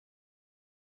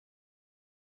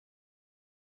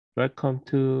Welcome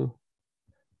to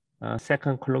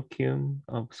second colloquium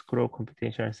of School of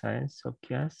Computational Science of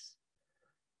KIAS.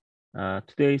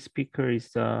 Today's speaker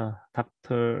is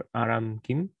Dr. Aaram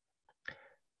Kim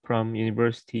from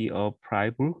University of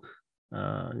Fribourg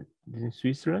in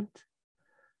Switzerland.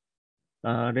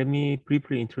 Let me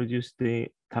briefly introduce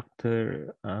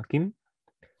Dr. Kim.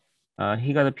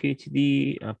 He got a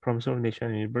PhD from Seoul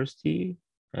National University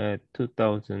at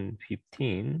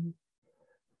 2015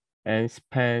 and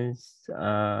spends,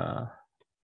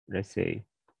 let's say,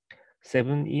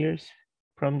 7 years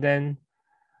from then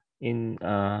in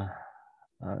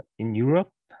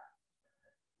Europe,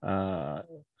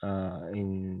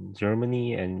 in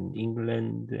Germany and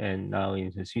England, and now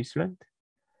in Switzerland.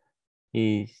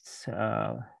 He's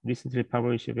recently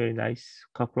published a very nice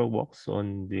couple of works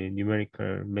on the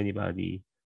numerical many-body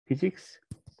physics.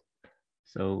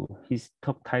 So his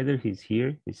talk title is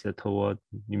here. It's toward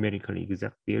numerically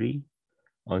exact theory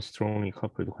on strongly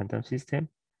coupled quantum system.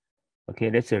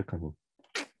 Okay, let's welcome him.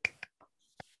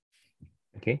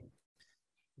 Okay.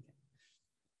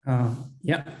 I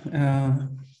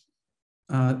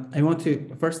want to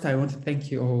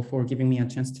thank you all for giving me a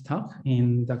chance to talk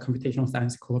in the computational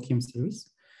science colloquium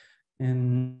series.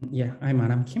 And yeah, I'm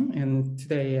Aaram Kim, and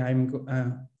today I'm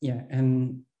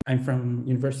from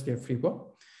University of Fribourg.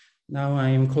 Now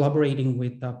I'm collaborating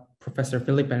with Professor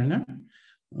Philipp Berner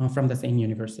from the same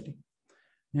university.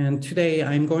 And today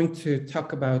I'm going to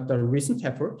talk about the recent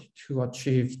effort to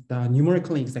achieve the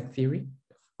numerically exact theory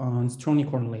on strongly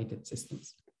correlated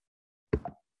systems.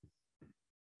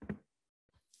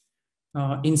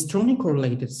 In strongly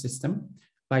correlated system,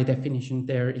 by definition,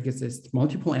 there exist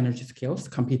multiple energy scales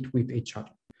compete with each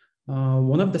other.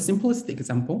 One of the simplest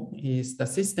example is the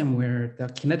system where the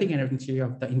kinetic energy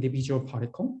of the individual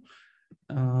particle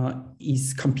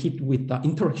is compete with the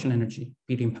interaction energy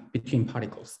between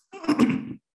particles.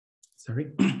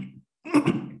 Sorry.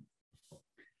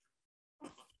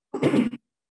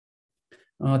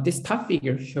 This top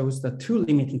figure shows the two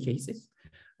limiting cases.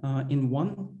 In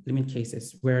one limit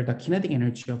cases where the kinetic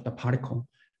energy of the particle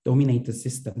dominates the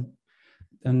system,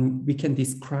 then we can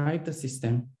describe the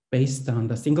system based on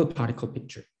the single particle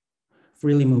picture,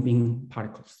 freely moving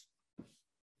particles.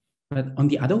 But on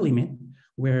the other limit,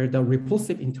 where the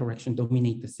repulsive interaction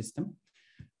dominates the system,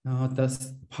 the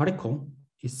particle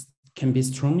can be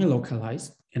strongly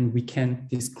localized, and we can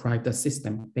describe the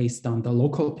system based on the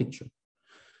local picture.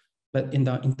 But in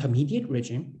the intermediate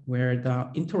regime, where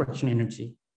the interaction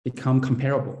energy become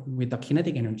comparable with the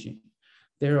kinetic energy,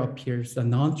 there appears a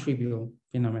non-trivial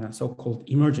phenomena, so-called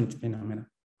emergent phenomena.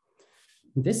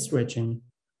 In this regime,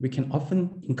 we can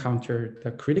often encounter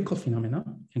the critical phenomena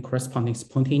and corresponding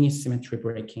spontaneous symmetry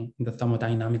breaking in the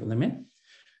thermodynamic limit.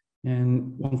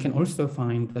 And one can also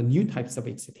find the new types of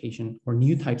excitation or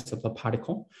new types of the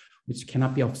particle, which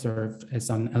cannot be observed as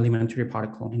an elementary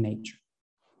particle in nature.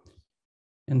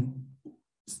 And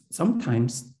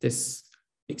sometimes this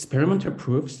experimental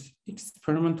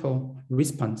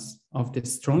response of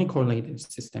this strongly correlated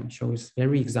system shows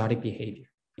very exotic behavior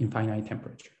in finite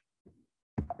temperature.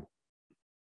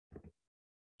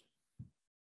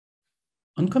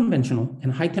 Unconventional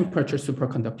and high temperature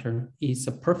superconductor is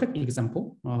a perfect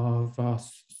example of a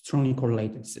strongly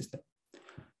correlated system.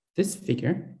 This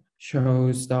figure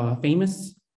shows the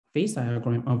famous phase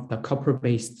diagram of the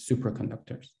copper-based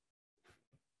superconductors.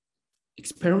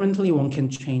 Experimentally, one can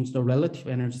change the relative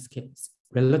energy scale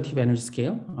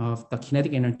of the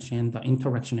kinetic energy and the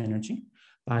interaction energy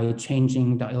by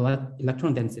changing the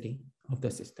electron density of the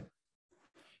system.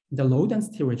 In the low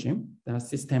density regime, the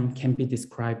system can be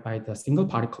described by the single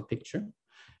particle picture,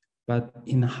 but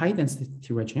in the high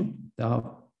density regime, the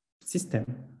system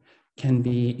can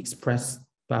be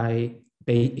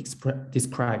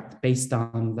described based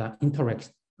on the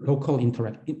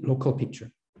local picture.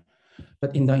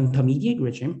 But in the intermediate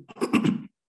regime,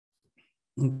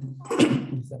 in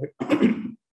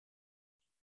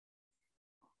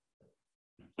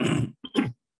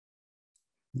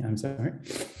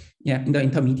the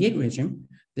intermediate regime,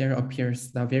 there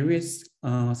appears the various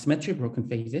symmetry broken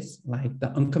phases like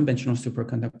the unconventional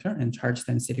superconductor and charge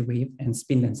density wave and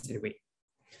spin density wave.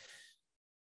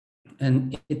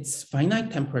 And its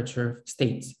finite temperature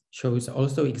states shows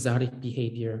also exotic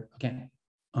behavior again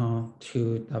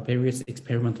to the various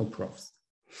experimental proofs.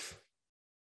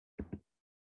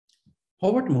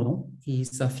 Howard model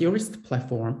is a theorist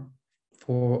platform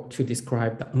to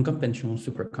describe the unconventional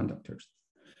superconductors.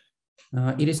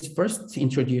 It is first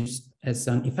introduced as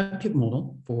an effective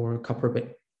model for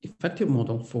copper-based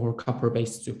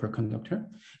superconductor,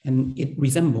 and it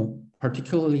resembles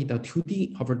particularly the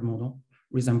 2D Howard model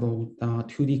resemble the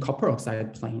 2D copper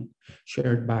oxide plane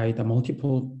shared by the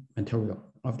multiple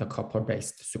material of the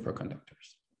copper-based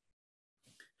superconductors.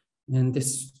 And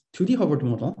this 2D Hubbard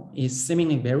model is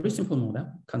seemingly very simple model,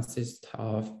 composed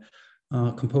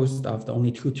of the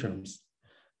only two terms: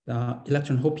 the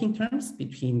electron hopping terms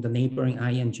between the neighboring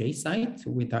I and J site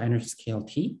with the energy scale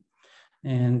T,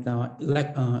 and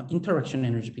the interaction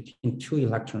energy between two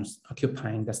electrons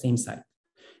occupying the same site.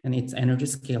 And its energy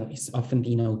scale is often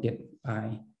denoted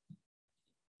by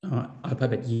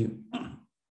alphabet U.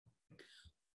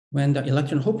 When the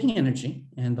electron hopping energy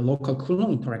and the local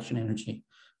Coulomb interaction energy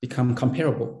become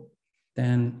comparable,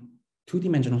 then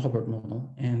two-dimensional Hubbard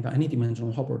model and the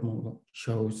any-dimensional Hubbard model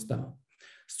shows the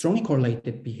strongly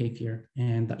correlated behavior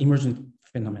and the emergent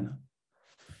phenomena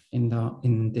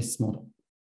in this model.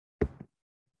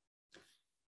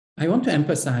 I want to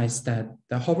emphasize that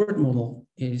the Hubbard model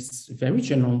is a very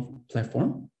general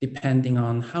platform depending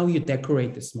on how you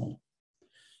decorate this model.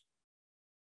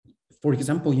 For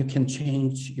example, you can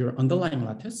change your underlying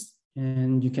lattice,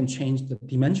 and you can change the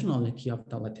dimensionality of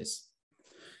the lattice.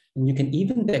 And you can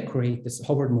even decorate this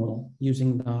Hubbard model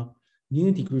using the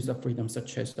new degrees of freedom,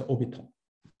 such as the orbital.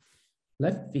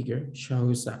 Left figure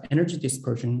shows energy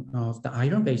dispersion of the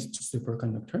iron-based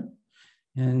superconductor.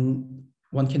 And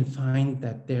one can find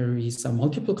that there is a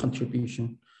multiple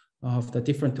contribution of the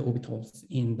different orbitals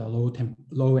in the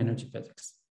low energy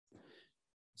physics.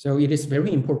 So it is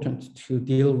very important to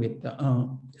deal with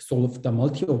solve the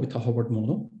multi-orbital Hubbard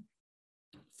model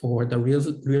for the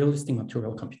realistic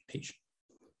material computation.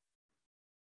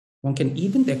 One can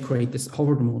even decorate this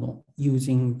Hubbard model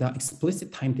using the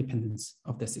explicit time dependence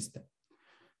of the system.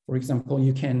 For example,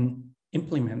 you can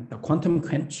implement the quantum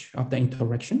quench of the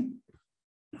interaction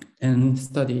and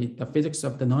study the physics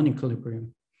of the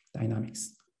non-equilibrium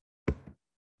dynamics.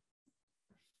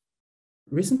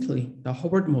 Recently, the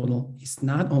Hubbard model is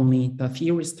not only the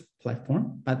theorist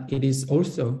platform, but it is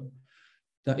also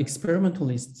the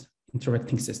experimentalist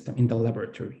interacting system in the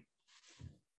laboratory.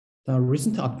 The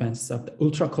recent advance of the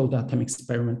ultra-cold atom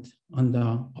experiment on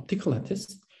the optical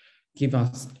lattice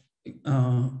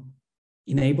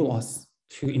enable us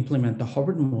to implement the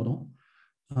Hubbard model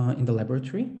in the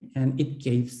laboratory, and it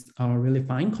gives a really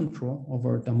fine control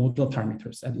over the model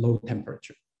parameters at low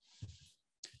temperature.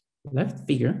 Left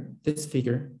figure, this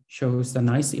figure shows a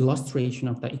nice illustration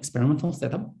of the experimental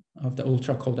setup of the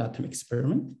ultra-cold atom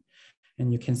experiment.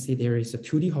 And you can see there is a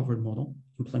 2D Hubbard model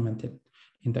implemented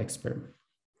in the experiment.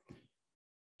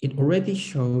 It already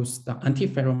shows the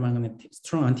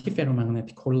strong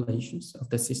antiferromagnetic correlations of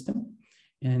the system.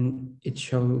 And it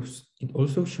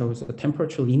also shows the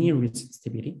temperature linear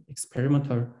resistivity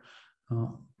experimental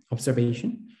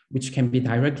observation, which can be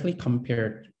directly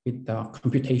compared with the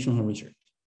computational result.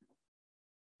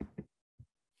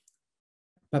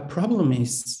 But problem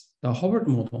is the Hubbard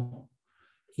model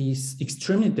is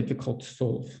extremely difficult to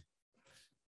solve.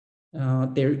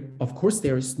 Of course,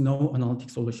 there is no analytic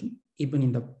solution, even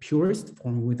in the purest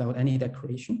form without any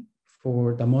decoration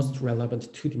for the most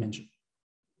relevant 2 dimension.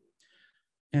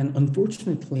 And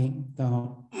unfortunately,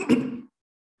 the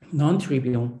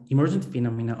non-trivial emergent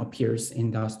phenomena appears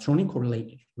in the strongly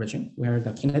correlated region where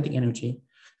the kinetic energy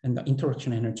and the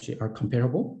interaction energy are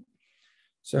comparable.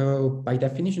 So by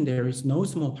definition, there is no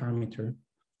small parameter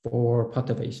for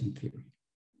perturbation theory.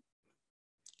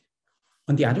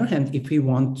 On the other hand, if we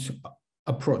want to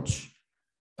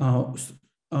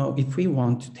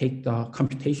take the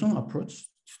computational approach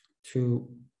to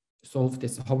solve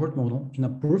this Hubbard model in a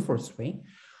brute force way,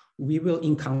 we will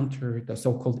encounter the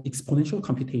so-called exponential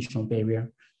computational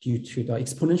barrier due to the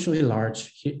exponentially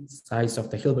large size of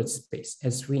the Hilbert space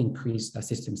as we increase the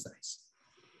system size.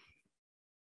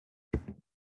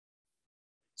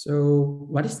 So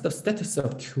what is the status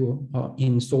of quo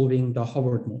in solving the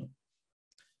Hubbard model?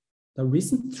 The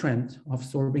recent trend of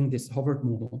solving this Hubbard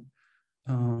model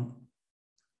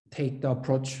take the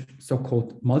approach,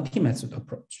 so-called multi-method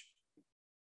approach.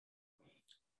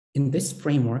 In this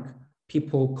framework,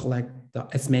 people collect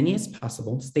as many as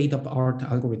possible state-of-the-art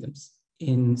algorithms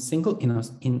in single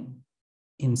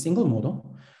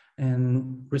model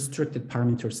and restricted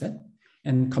parameter set,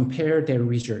 and compare their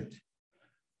result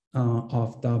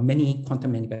of the many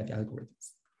quantum many-body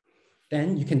algorithms.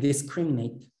 Then you can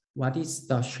discriminate what is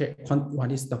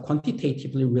the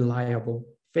quantitatively reliable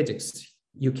physics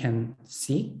you can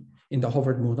see in the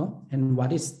Hubbard model, and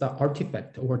what is the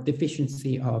artifact or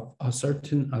deficiency of a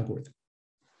certain algorithm.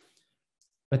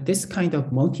 But this kind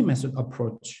of multi-method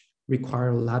approach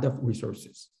requires a lot of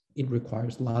resources. It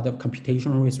requires a lot of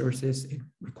computational resources. It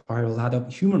requires a lot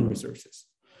of human resources.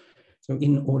 So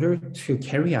in order to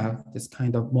carry out this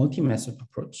kind of multi-method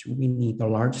approach, we need a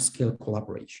large-scale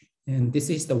collaboration. And this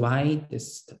is why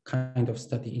this kind of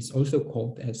study is also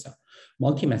called as a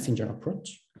multi-messenger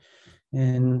approach.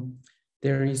 And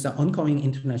there is an ongoing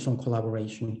international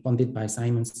collaboration funded by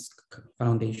Simons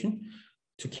Foundation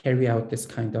to carry out this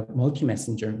kind of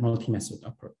multi-messenger, multi-method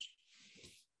approach.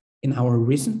 In our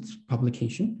recent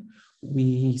publication,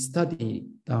 we studied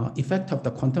the effect of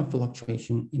the quantum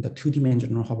fluctuation in the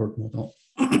two-dimensional Hubbard model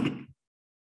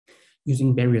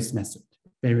using various methods,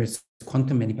 various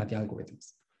quantum many-body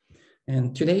algorithms.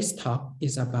 And today's talk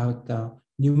is about the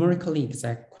numerically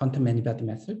exact quantum many-body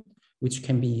method, which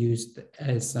can be used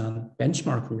as a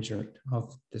benchmark result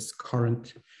of this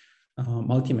current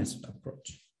multi-method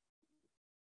approach.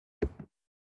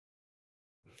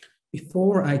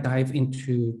 Before I dive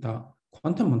into the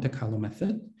quantum Monte Carlo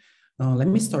method, let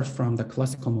me start from the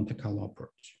classical Monte Carlo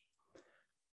approach.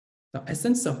 The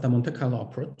essence of the Monte Carlo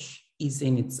approach is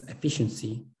in its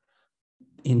efficiency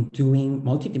in doing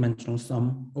multidimensional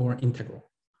sum or integral.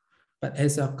 But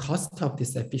as a cost of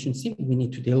this efficiency, we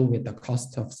need to deal with the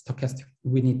cost of stochastic,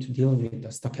 we need to deal with the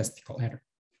stochastical error.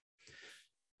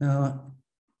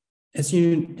 As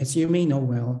you may know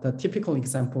well, the typical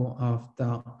example of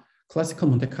the classical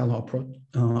Monte Carlo approach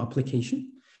application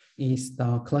is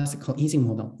the classical Ising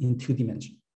model in 2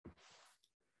 dimensions.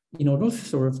 In order to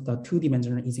solve the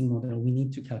 2-dimensional Ising model, we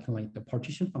need to calculate the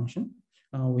partition function,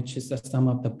 which is the sum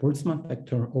of the Boltzmann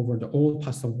factor over the all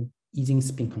possible Ising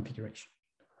spin configuration.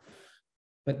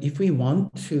 But if we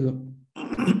want to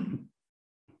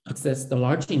access the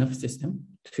large enough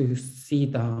system to see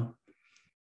the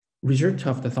result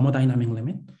of the thermodynamic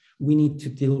limit, we need to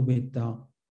deal with the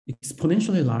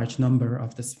exponentially large number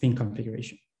of the spin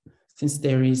configuration. Since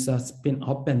there is a spin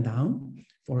up and down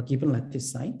for a given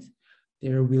lattice site,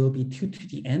 there will be 2 to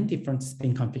the n different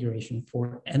spin configuration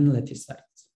for n lattice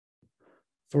sites.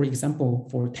 For example,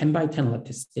 for 10 by 10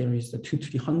 lattice, there is a 2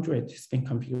 to the 100 spin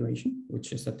configuration,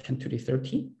 which is a 10 to the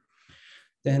 30.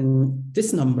 Then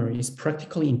this number is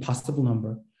practically impossible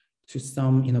number to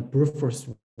sum in a brute force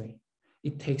way.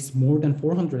 It takes more than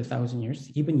 400,000 years,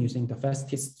 even using the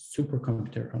fastest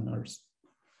supercomputer on Earth.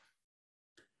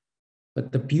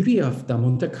 But the beauty of the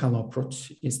Monte Carlo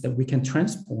approach is that we can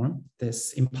transform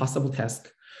this impossible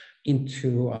task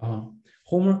into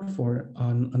homework for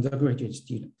an undergraduate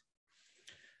student.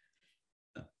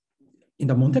 In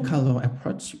the Monte Carlo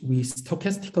approach, we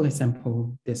stochastically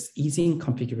sample this Ising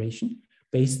configuration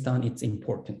based on its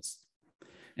importance.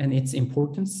 And its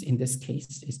importance in this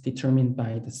case is determined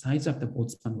by the size of the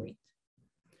Boltzmann weight.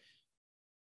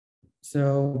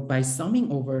 So by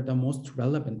summing over the most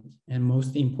relevant and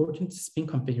most important spin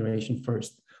configuration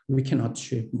first, we can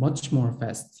achieve much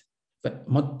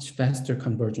faster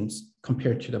convergence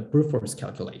compared to the brute force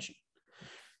calculation.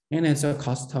 And as a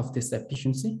cost of this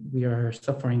efficiency, we are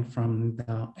suffering from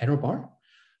the error bar.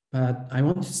 But I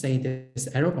want to say that this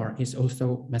error bar is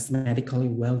also mathematically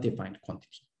well-defined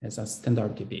quantity as a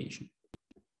standard deviation.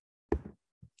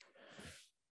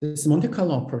 This Monte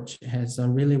Carlo approach has a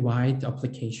really wide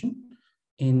application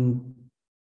in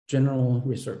general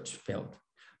research field.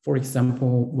 For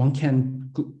example, one can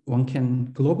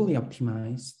globally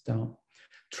optimize the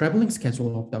traveling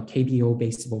schedule of the KBO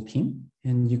baseball team,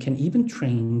 and you can even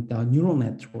train the neural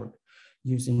network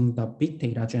using the big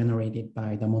data generated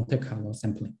by the Monte Carlo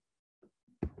sampling.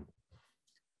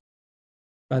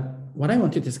 But what I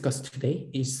want to discuss today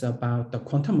is about the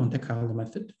quantum Monte Carlo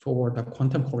method for the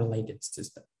quantum correlated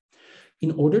system.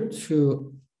 In order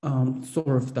to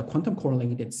solve the quantum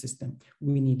correlated system,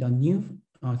 we need a new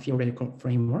theoretical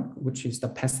framework, which is the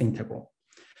path integral.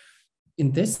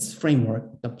 In this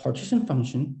framework, the partition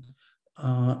function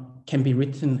can be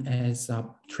written as a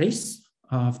trace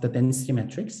of the density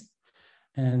matrix.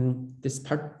 And this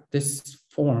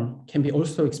form can be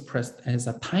also expressed as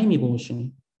a time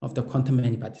evolution of the quantum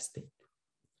many-body state.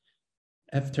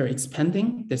 After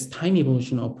expanding this time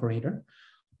evolution operator,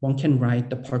 one can write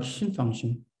the partition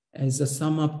function as a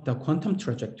sum of the quantum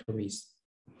trajectories.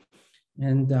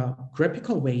 And the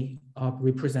graphical way of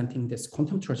representing this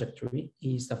quantum trajectory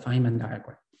is the Feynman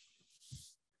diagram.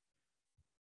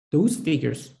 Those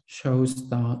figures shows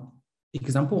the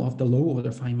example of the low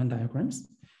order Feynman diagrams.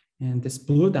 And this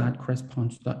blue dot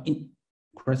corresponds to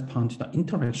the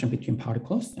interaction between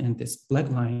particles, and this black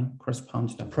line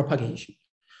corresponds to the propagation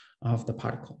of the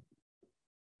particle.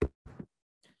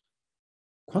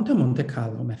 Quantum Monte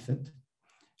Carlo method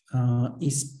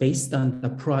is based on the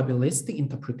probabilistic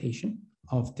interpretation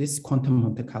of this quantum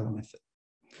Monte Carlo method.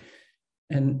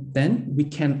 And then we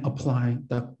can apply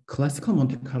the classical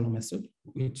Monte Carlo method,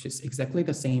 which is exactly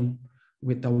the same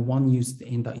with the one used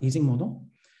in the Ising model.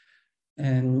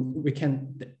 And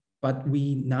but we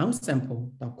now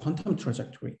sample the quantum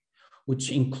trajectory,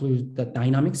 which includes the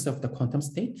dynamics of the quantum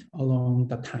state along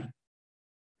the time.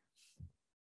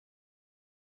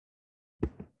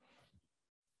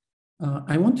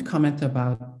 I want to comment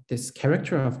about this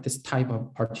character of this type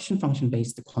of partition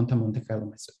function-based quantum Monte Carlo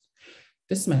method.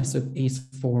 This method is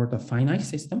for the finite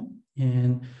system,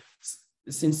 and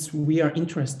since we are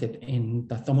interested in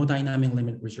the thermodynamic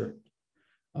limit result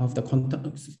of the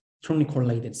quantum strongly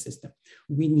correlated system,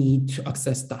 we need to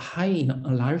access the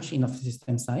large enough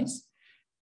system size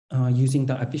using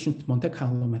the efficient Monte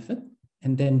Carlo method,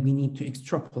 and then we need to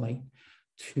extrapolate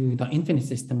to the infinite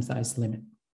system size limit.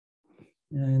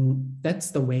 And that's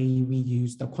the way we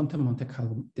use the quantum Monte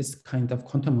Carlo, this kind of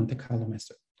quantum Monte Carlo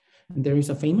method. And there is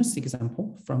a famous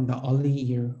example from the early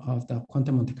year of the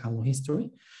quantum Monte Carlo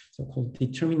history, so-called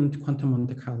determinant quantum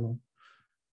Monte Carlo,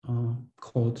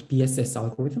 called BSS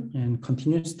algorithm, and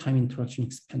continuous time interaction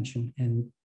expansion,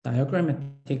 and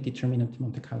diagrammatic determinant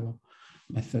Monte Carlo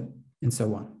method, and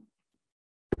so on.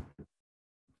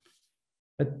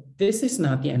 But this is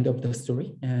not the end of the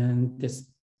story, and this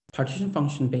partition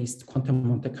function-based quantum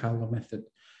Monte Carlo method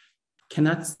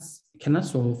cannot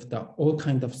solve all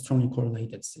kinds of strongly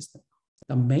correlated system.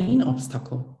 The main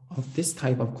obstacle of this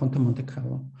type of quantum Monte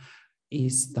Carlo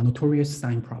is the notorious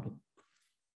sign problem.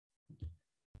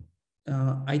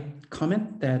 I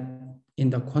comment that in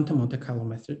the quantum Monte Carlo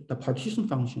method, the partition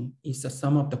function is the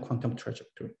sum of the quantum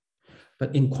trajectory.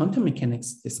 But in quantum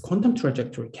mechanics, this quantum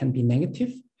trajectory can be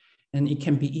negative, and it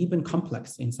can be even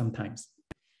complex in some times.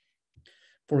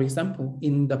 For example,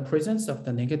 in the presence of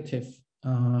the negative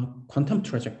quantum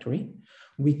trajectory,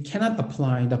 we cannot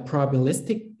apply the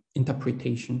probabilistic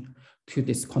interpretation to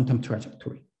this quantum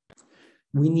trajectory.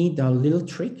 We need a little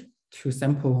trick to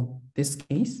sample this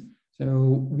case.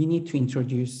 So we need to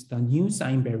introduce the new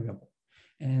sign variable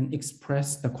and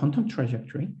express the quantum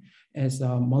trajectory as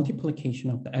a multiplication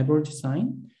of the average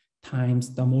sign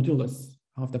times the modulus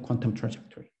of the quantum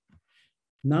trajectory.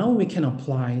 Now we can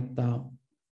apply the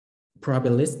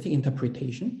probabilistic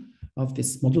interpretation of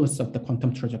this modulus of the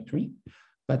quantum trajectory.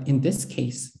 But in this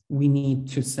case, we need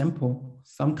to sample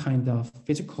some kind of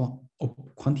physical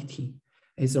quantity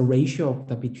as a ratio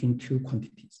of between two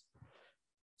quantities.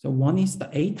 So one is the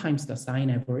A times the sign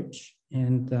average,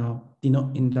 and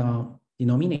in the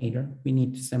denominator, we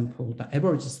need to sample the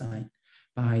average sign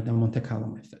by the Monte Carlo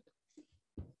method.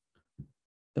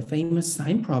 The famous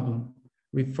sign problem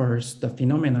refers to the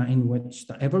phenomena in which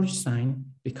the average sign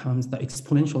becomes the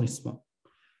exponentially small.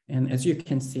 And as you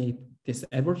can see, this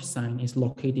average sign is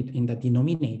located in the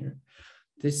denominator.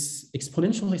 This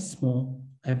exponentially small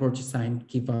average sign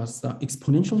gives us the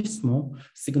exponentially small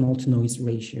signal to noise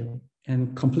ratio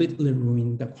and completely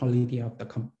ruin the quality of the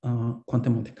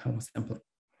quantum Monte Carlo sampling.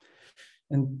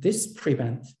 And this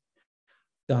prevents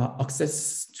the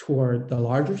access toward the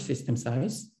larger system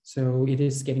size. So it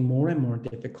is getting more and more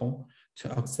difficult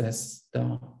to access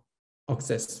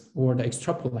or the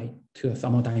extrapolate to a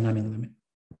thermodynamic limit.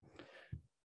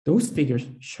 Those figures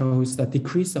shows the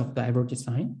decrease of the average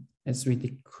sign as we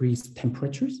decrease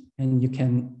temperatures, and you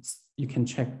can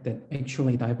check that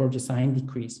actually the average sign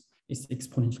decrease is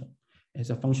exponential as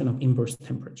a function of inverse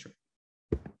temperature.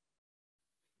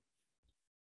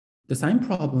 The sign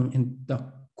problem in the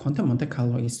quantum Monte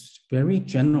Carlo is very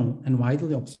general and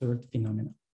widely observed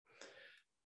phenomenon.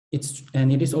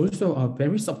 It is also a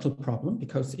very subtle problem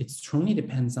because it strongly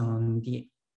depends on the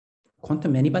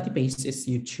quantum many-body basis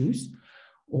you choose,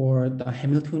 or the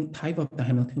Hamiltonian type of the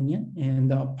Hamiltonian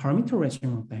and the parameter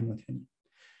regime of the Hamiltonian.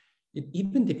 It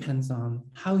even depends on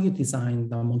how you design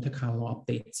the Monte Carlo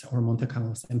updates or Monte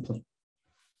Carlo sampling.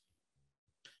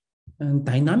 And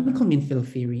dynamical mean field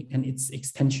theory and its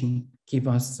extension give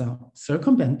us a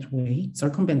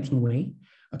circumventing way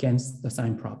against the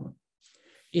sign problem.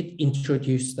 It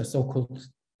introduced the so-called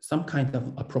some kind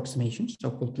of approximation,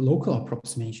 so-called local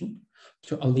approximation,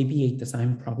 to alleviate the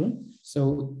sign problem.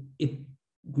 So it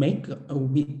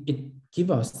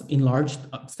give us enlarged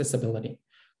accessibility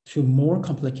to more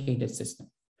complicated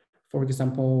system. For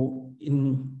example,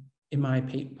 in my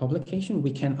publication,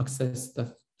 we can access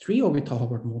the 3-orbital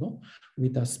Hubbard model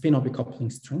with the spin-orbit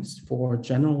coupling strengths for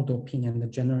general doping and the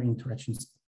general interaction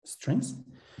strengths.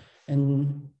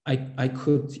 And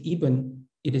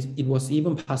it was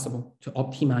even possible to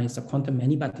optimize a quantum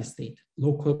many-body state,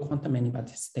 local quantum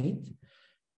many-body state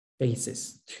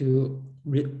basis to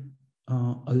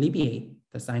alleviate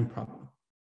the sign problem.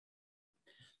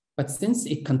 But since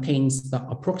it contains the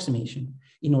approximation,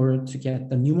 in order to get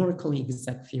the numerically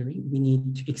exact theory, we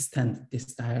need to extend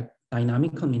this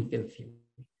dynamical mean field theory.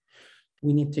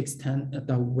 We need to extend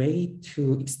the way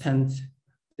to extend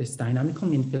this dynamical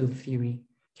mean field theory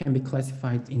can be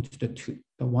classified into the two.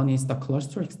 The one is the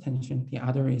cluster extension, the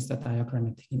other is the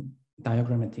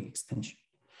diagrammatic extension.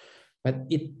 But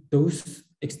those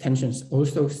extensions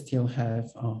also still have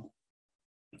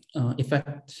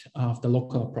effect of the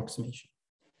local approximation.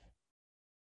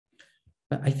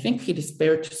 But I think it is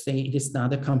fair to say it is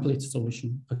not a complete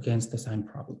solution against the sign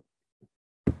problem.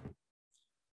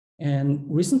 And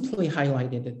recently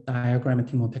highlighted the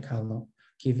Diagrammatic Monte Carlo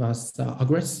give us an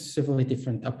aggressively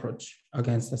different approach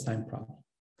against the sign problem.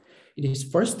 It is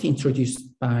first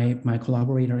introduced by my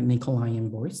collaborator Nikolai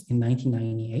and Boris in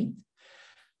 1998.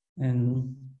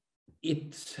 And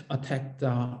it attacked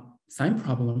the sign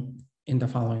problem in the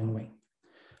following way.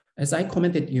 As I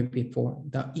commented you before,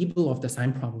 the evil of the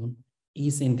sign problem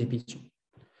is in division.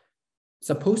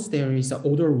 Suppose there is an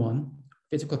order 1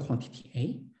 physical quantity A,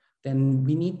 then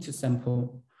we need to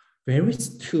sample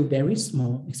two very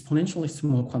small, exponentially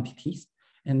small quantities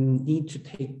and need to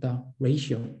take the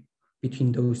ratio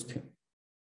between those two.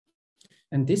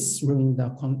 And this ruins the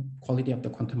quality of the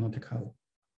quantum Monte Carlo.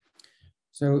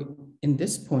 So in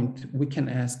this point, we can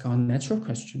ask a natural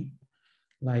question,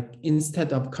 like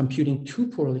instead of computing two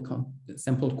poorly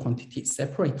sampled quantities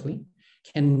separately,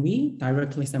 can we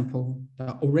directly sample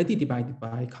the already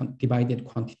divided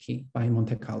quantity by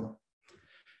Monte Carlo?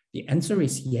 The answer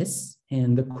is yes,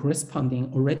 and the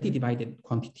corresponding already divided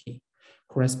quantity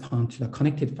corresponds to the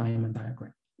connected Feynman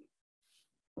diagram.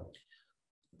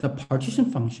 The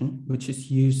partition function, which is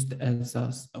used as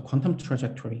a quantum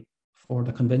trajectory for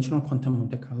the conventional quantum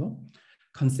Monte Carlo,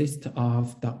 consists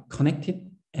of the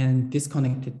connected and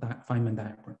disconnected Feynman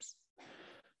diagrams.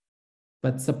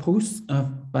 But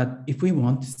if we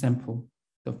want to sample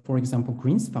for example,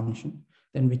 Green's function,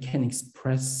 then we can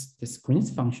express this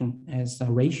Green's function as a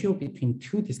ratio between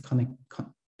two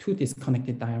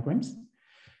disconnected diagrams,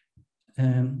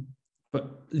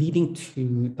 but leading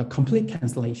to the complete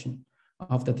cancellation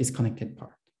of the disconnected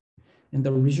part. And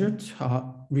the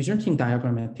resulting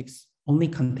diagrammatics only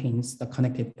contains the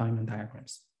connected Feynman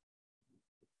diagrams.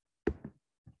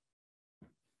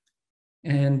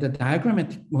 And the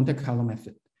diagrammatic Monte Carlo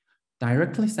method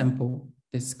directly sample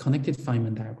this connected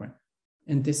Feynman diagram.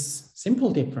 And this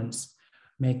simple difference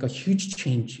make a huge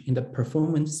change in the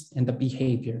performance and the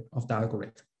behavior of the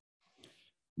algorithm.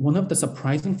 One of the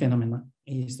surprising phenomena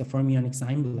is the fermionic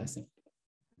sign blessing.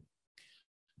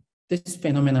 This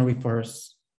phenomena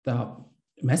refers the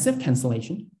massive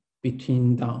cancellation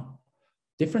between the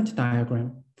different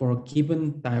diagram for a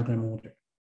given diagram order.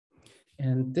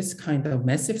 And this kind of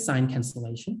massive sign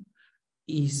cancellation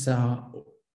is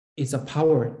a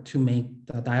power to make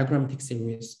the diagrammatic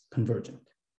series convergent.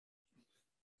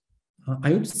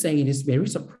 I would say it is very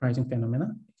surprising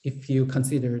phenomena if you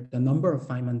consider the number of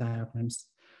Feynman diagrams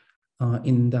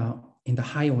in the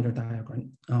high order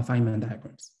Feynman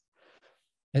diagrams.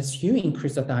 As you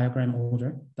increase the diagram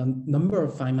order, the number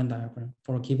of Feynman diagrams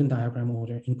for a given diagram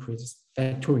order increases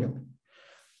factorially.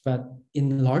 But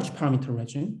in large parameter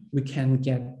regime, we can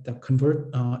get the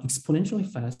exponentially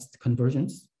fast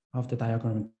convergence of the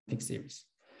diagrammatic series.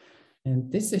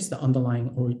 And this is the underlying,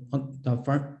 or the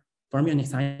fermionic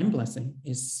sign blessing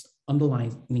is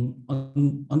underlying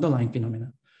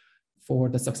phenomena for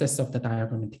the success of the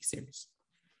diagrammatic series.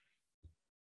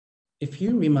 If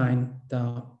you remind,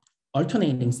 the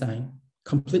alternating sign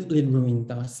completely ruined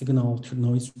the signal to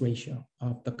noise ratio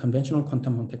of the conventional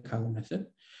quantum Monte Carlo method.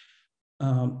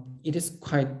 It is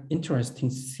quite interesting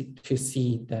to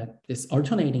see that this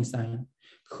alternating sign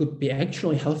could be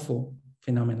actually helpful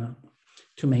phenomena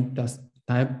to make the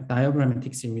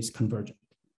diagrammatic series convergent.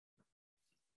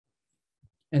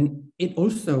 And it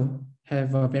also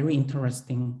have a very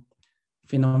interesting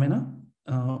phenomena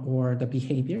or the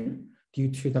behavior due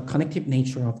to the connective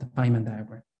nature of the Feynman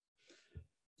diagram.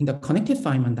 In the connected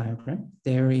Feynman diagram,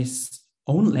 there is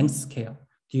own length scale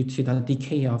due to the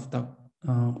decay of the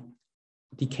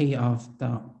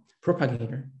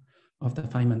propagator of the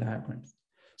Feynman diagrams.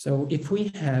 So if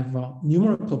we have a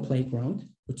numerical playground,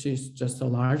 which is just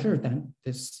larger than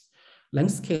this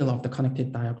length scale of the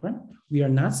connected diagram, we are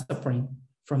not suffering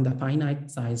from the finite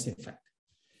size effect.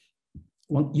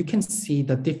 You can see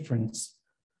the difference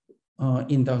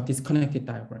in the disconnected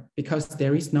diagram because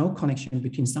there is no connection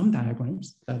between some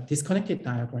diagrams. The disconnected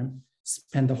diagram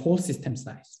span the whole system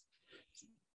size.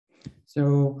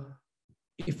 So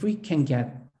if we can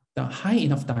get the high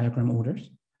enough diagram orders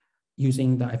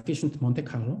using the efficient Monte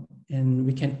Carlo, and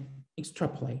we can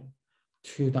extrapolate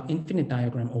to the infinite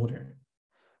diagram order,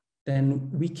 then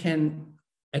we can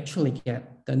actually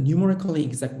get the numerically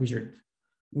exact result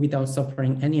without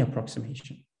suffering any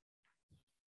approximation.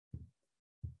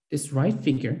 This right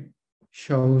figure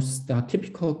shows the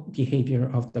typical behavior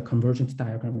of the convergent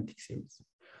diagrammatic series.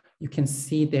 You can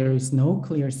see there is no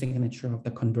clear signature of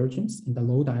the convergence in the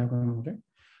low diagram order,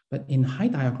 but in high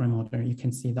diagram order, you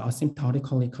can see the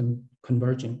asymptotically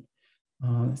converging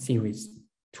series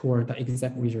toward the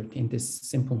exact result in this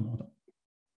simple model.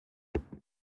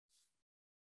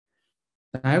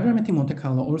 The Diagrammatic Monte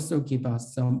Carlo also gives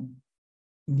us some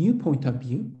new point of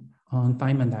view on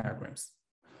Feynman diagrams.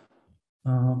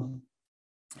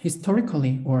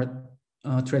 Historically or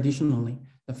traditionally,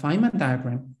 the Feynman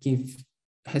diagram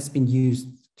has been used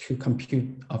to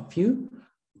compute a few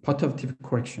prototypical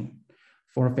corrections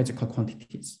for physical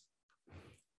quantities.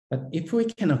 But if we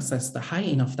can access the high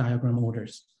enough diagram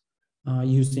orders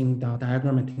using the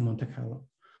Diagrammatic Monte Carlo,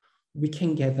 we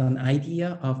can get an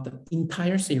idea of the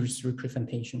entire series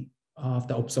representation of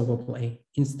the observable A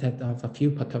instead of a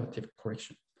few prototypical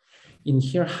corrections. In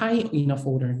here, high enough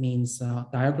order means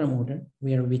diagram order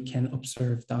where we can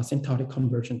observe the asymptotic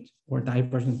convergent or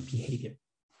divergent behavior.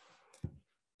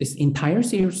 This entire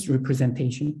series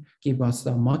representation gives us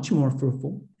a much more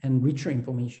fruitful and richer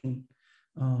information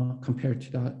compared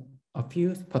to a few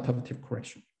prototypical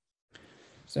corrections.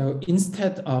 So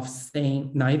instead of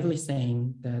naively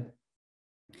saying that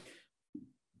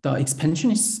the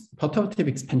prototypic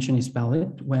expansion is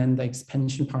valid when the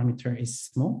expansion parameter is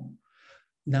small,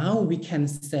 now we can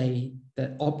say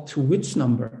that up to which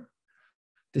number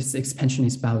this expansion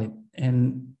is valid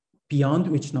and beyond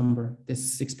which number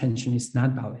this expansion is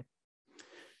not valid.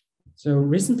 So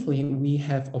recently we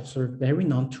have observed very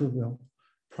non-trivial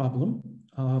problem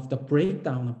of the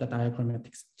breakdown of the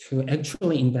diagrammatics to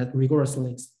actually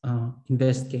rigorously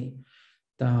investigate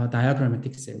the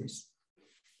diagrammatic series.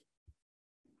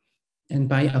 And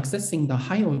by accessing the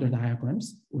high order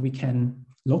diagrams, we can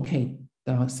locate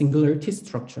the singularity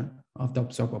structure of the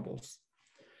observables.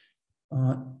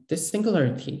 This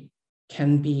singularity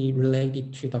can be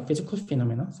related to the physical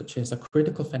phenomena, such as a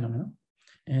critical phenomena.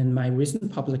 And my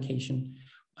recent publication,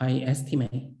 I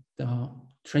estimate the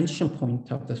transition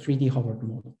point of the 3D Hubbard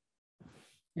model.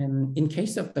 And in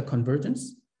case of the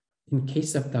convergence, in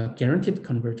case of the guaranteed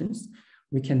convergence,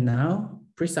 we can now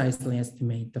precisely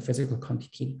estimate the physical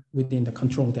quantity within the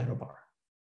control data bar.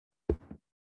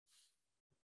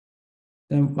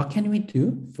 Then what can we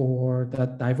do for the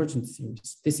divergent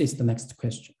series? This is the next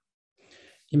question.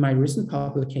 In my recent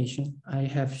publication, I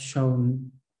have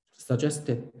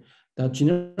suggested the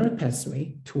general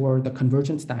pathway toward the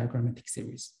convergent diagrammatic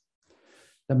series.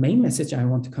 The main message I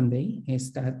want to convey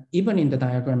is that even in the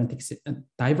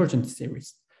divergent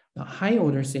series, the high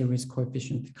order series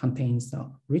coefficient contains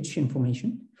rich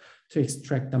information to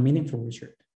extract a meaningful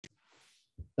result.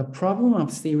 The problem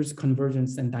of series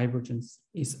convergence and divergence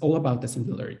is all about the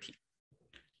singularity.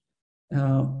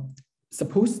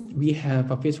 Suppose we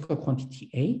have a physical quantity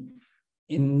A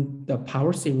in the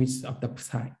power series of the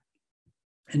psi.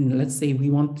 And let's say we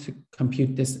want to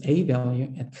compute this A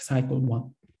value at psi equal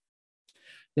 1.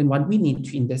 Then what we need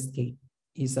to investigate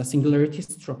is a singularity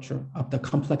structure of the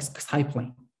complex psi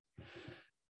plane.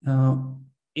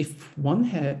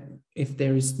 If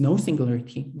there is no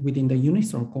singularity within the unit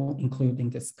circle, including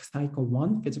this psi equal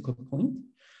 1 physical point,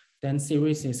 then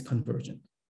series is convergent.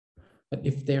 But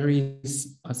if there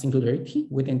is a singularity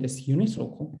within this unit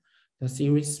circle, the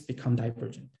series become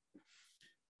divergent.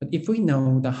 But if we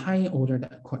know the high order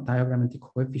diagrammatic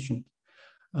coefficient,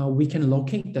 we can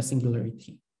locate the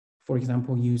singularity, for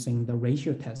example, using the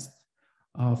ratio test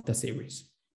of the series.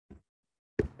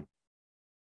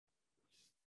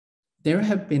 There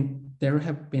have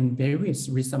been various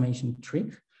resummation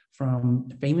tricks from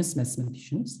famous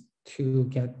mathematicians to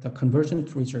get the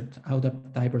convergent result out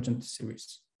of divergent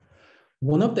series.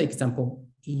 One of the example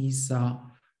is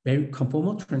very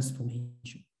conformal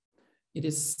transformation. It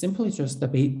is simply just the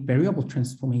variable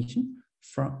transformation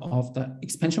of the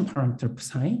expansion parameter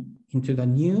psi into the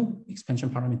new expansion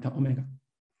parameter omega.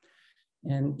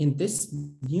 And in this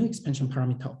new expansion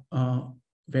parameter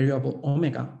variable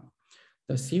omega,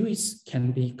 the series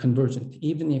can be convergent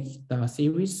even if the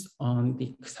series on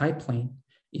the psi plane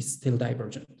is still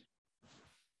divergent.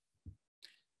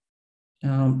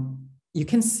 You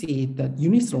can see that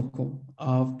unit circle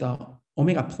of the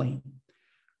omega plane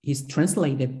is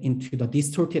translated into the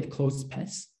distorted closed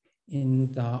path in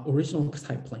the original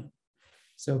psi plane.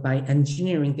 So by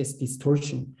engineering this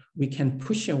distortion, we can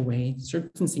push away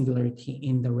certain singularity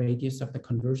in the radius of the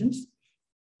convergence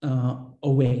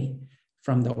away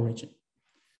from the origin.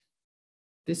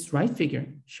 This right figure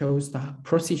shows the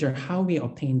procedure how we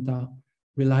obtain the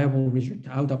reliable result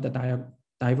out of the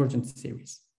divergent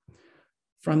series.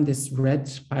 From this red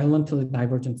violently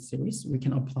divergent series, we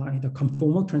can apply the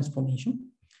conformal transformation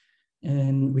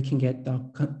and we can get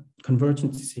the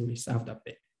convergent series out of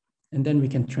it. And then we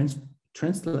can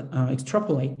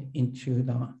extrapolate into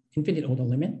the infinite order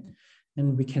limit,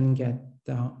 and we can get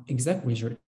the exact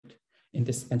result in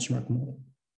this benchmark model.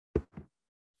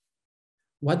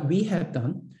 What we have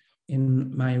done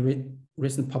in my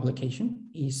recent publication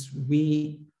is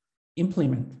we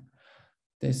implement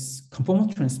this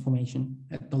conformal transformation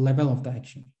at the level of the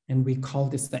action, and we call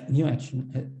this the new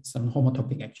action as an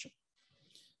homotopic action.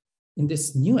 In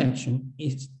this new action,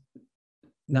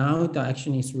 now the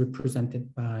action is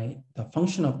represented by the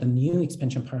function of the new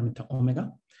expansion parameter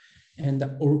omega, and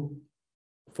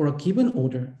for a given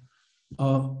order,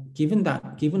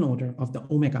 given order of the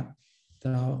omega,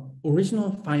 the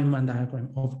original Feynman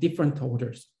diagram of different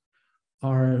orders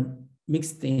are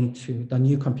mixed into the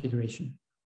new configuration,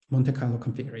 Monte Carlo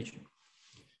configuration.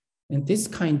 And this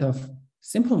kind of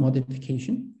simple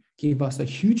modification gives us a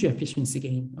huge efficiency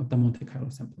gain of the Monte Carlo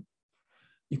sample.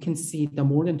 You can see the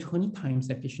more than 20 times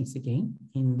efficiency gain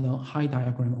in the high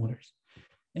diagram orders.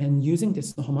 And using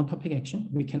this homotopic action,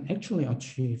 we can actually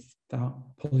achieve the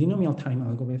polynomial time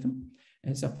algorithm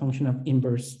as a function of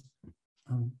inverse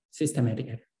systematic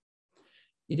error.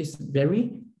 It is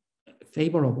very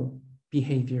favorable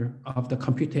behavior of the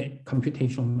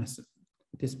computational method,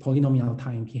 this polynomial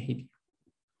time behavior.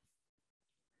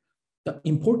 The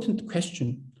important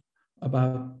question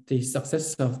about the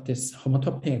success of this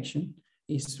homotopic action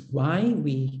is why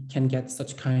we can get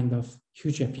such kind of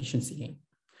huge efficiency gain.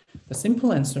 The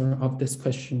simple answer of this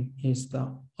question is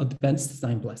the advanced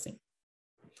sign blessing.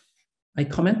 I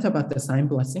comment about the sign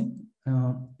blessing,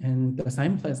 and the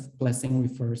sign blessing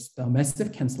refers to the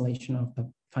massive cancellation of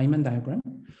the Feynman diagram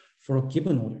for a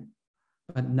given order.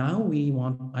 But now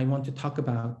I want to talk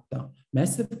about the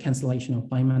massive cancellation of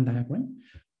Feynman diagram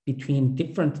between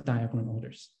different diagram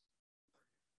orders.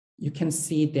 You can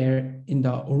see there in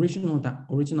the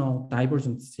original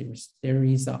divergent series, there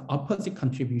is opposite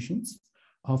contributions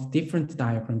of different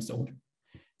diagrams order.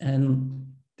 And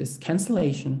this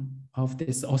cancellation of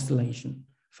this oscillation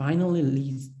finally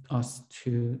leads us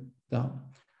to the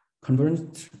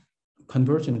convergent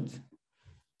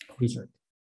result.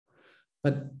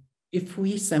 But if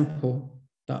we sample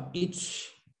each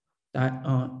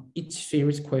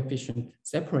series coefficient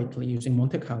separately using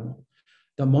Monte Carlo,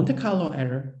 the Monte Carlo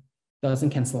error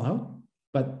doesn't cancel out,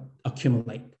 but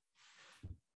accumulate.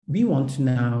 We want to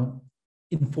now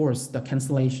enforce the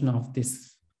cancellation of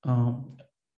this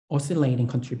oscillating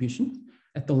contribution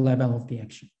at the level of the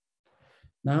action.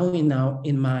 Now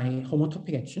in my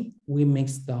homotopic action, we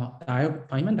mix the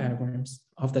Feynman diagrams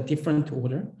of the different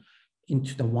order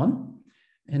into the one,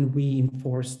 and we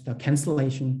enforce the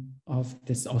cancellation of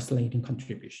this oscillating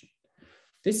contribution.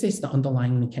 This is the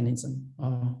underlying mechanism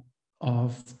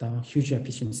of the huge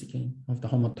efficiency gain of the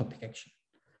homotopic action.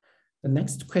 The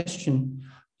next question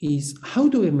is, how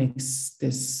do we mix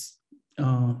this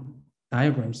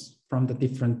diagrams from the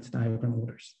different diagram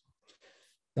orders?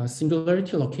 The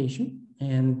singularity location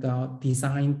and the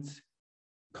designed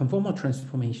conformal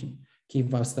transformation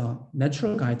give us the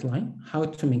natural guideline how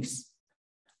to mix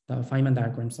the Feynman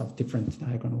diagrams of different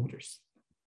diagram orders.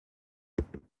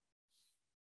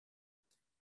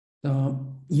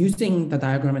 Using the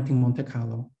Diagrammatic Monte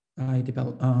Carlo I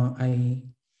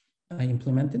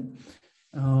implemented,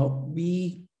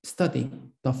 we study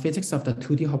the physics of the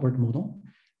 2D Hubbard model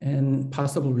and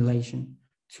possible relation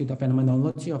to the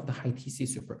phenomenology of the high TC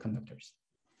superconductors.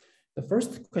 The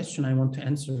first question I want to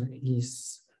answer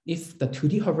is if the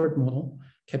 2D Hubbard model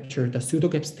captured the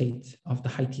pseudogap state of the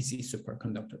high TC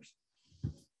superconductors.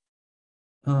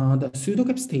 The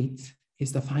pseudogap state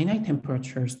is the finite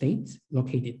temperature state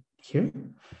located here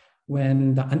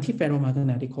when the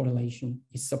antiferromagnetic correlation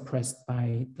is suppressed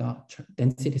by the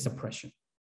density suppression.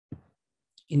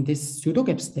 In this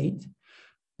pseudogap state,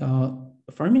 the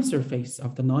Fermi surface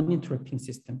of the non-interacting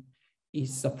system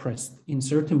is suppressed in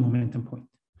certain momentum point.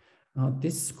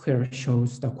 This square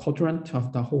shows the quadrant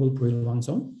of the whole Brillouin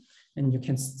zone, and you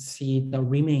can see the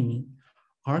remaining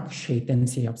arc-shaped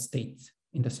density of states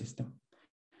in the system.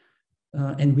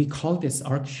 And we call this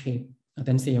arc-shaped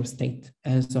density of state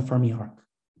as a Fermi arc.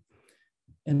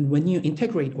 And when you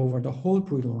integrate over the whole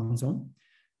Brillouin zone,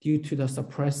 due to the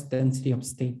suppressed density of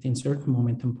state in certain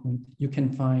momentum point, you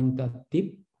can find the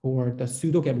dip or the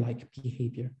pseudogap-like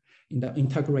behavior in the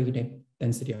integrated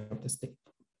density of the state.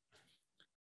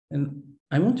 And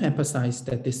I want to emphasize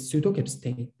that this pseudogap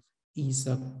state is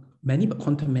a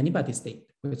quantum many-body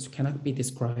state, which cannot be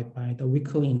described by the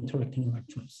weakly interacting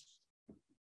electrons.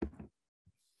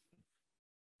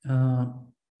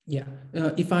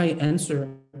 If I answer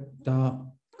the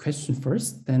question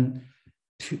first, then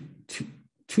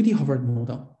 2D Hubbard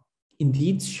model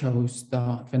indeed shows the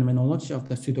phenomenology of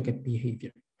the pseudogap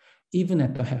behavior, even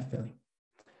at the half-filling.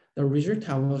 The results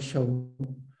I will show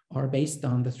are based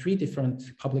on the 3 different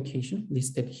publications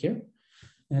listed here.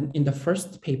 And in the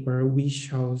first paper, we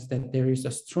show that there is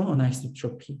a strong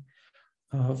anisotropy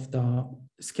of the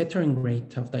scattering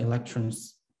rate of the electrons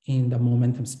in the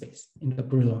momentum space, in the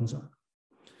Brillouin zone.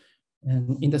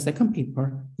 And in the second paper,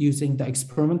 using the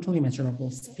experimentally measurable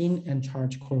spin and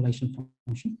charge correlation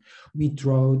function, we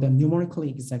draw the numerically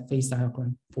exact phase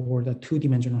diagram for the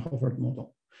 2-dimensional Hubbard model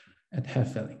at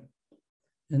half-filling.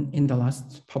 And in the last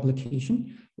publication,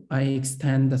 I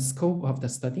extend the scope of the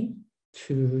study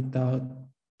to the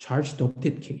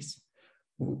charge-doped case.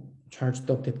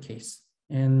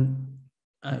 And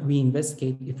we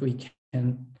investigate if we can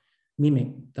mimic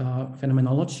the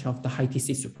phenomenology of the high TC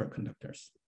superconductors.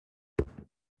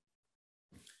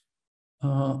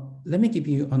 Let me give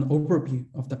you an overview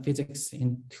of the physics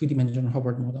in 2-dimensional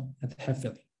Hubbard model at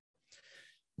half-filling.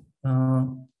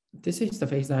 This is the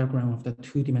phase diagram of the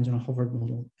 2-dimensional Hubbard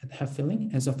model at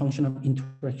half-filling as a function of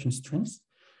interaction strengths,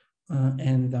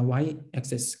 and the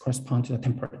y-axis corresponds to the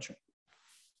temperature.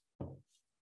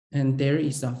 And there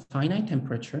is a finite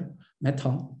temperature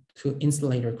metal to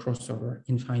insulator crossover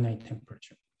in finite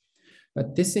temperature.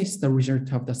 But this is the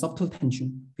result of the subtle tension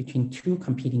between 2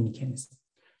 competing mechanisms.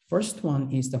 First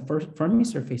one is the Fermi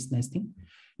surface nesting.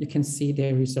 You can see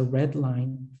there is a red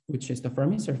line, which is the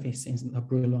Fermi surface in the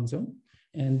Brillouin zone.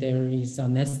 And there is a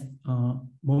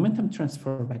momentum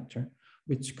transfer vector,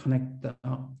 which connects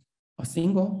a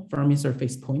single Fermi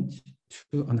surface point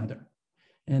to another.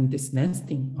 And this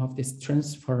nesting of this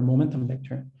transfer momentum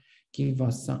vector gives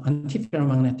us an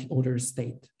antiferromagnetic order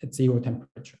state at 0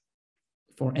 temperature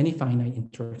for any finite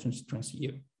interaction strength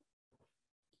U.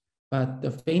 But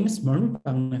the famous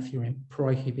Mermin-Wagner theorem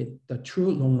prohibits the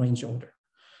true long-range order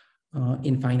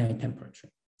in finite temperature.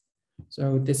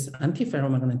 So this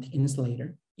antiferromagnetic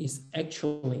insulator is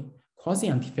actually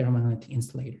quasi-antiferromagnetic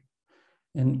insulator.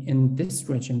 And in this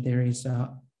region, there is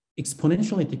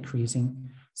exponentially decreasing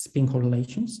spin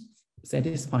correlations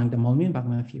satisfying the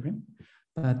Mermin-Wagner theorem,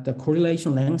 but the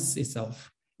correlation length itself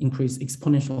increases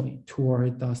exponentially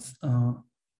toward the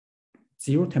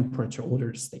 0 temperature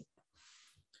order state.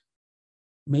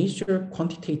 Major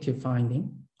quantitative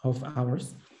finding of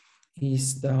ours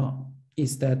is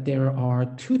that there are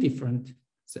 2 different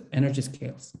energy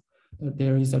scales.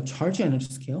 There is a charge energy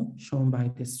scale shown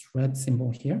by this red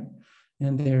symbol here,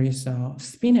 and there is a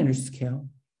spin energy scale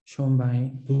shown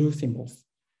by blue symbols.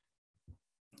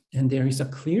 And there is a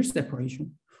clear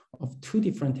separation of 2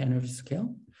 different energy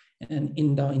scales. And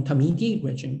in the intermediate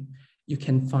region, you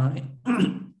can find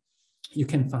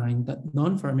the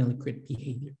non-Fermi liquid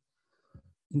behavior.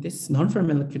 In this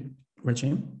non-Fermi liquid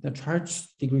regime, the charge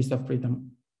degrees of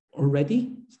freedom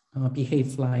already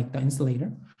behave like the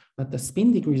insulator, but the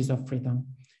spin degrees of freedom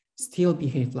still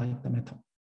behave like the metal.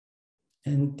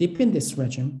 And deep in this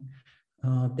regime,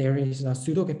 there is a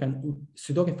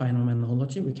pseudogap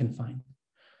phenomenology we can find.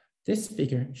 This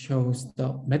figure shows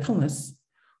the metalness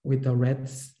with the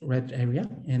red area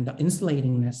and the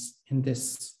insulatingness in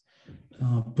this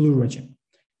blue regime.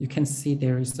 You can see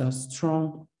there is a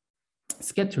strong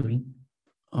scattering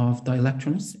of the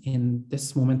electrons in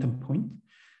this momentum point,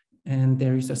 and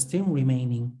there is a still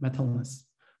remaining metalness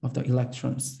of the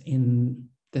electrons in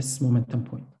this momentum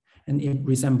point, and it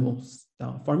resembles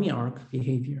the Fermi arc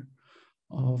behavior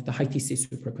of the high TC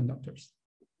superconductors.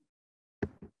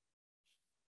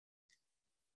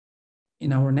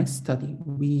 In our next study,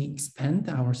 we expand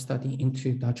our study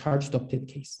into the charge-doped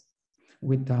case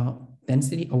with the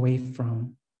density away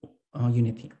from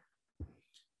unity.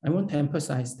 I want to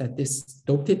emphasize that this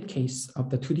doped case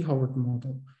of the 2D Hubbard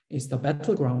model is the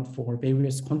battleground for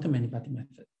various quantum many-body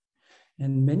methods.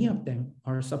 And many of them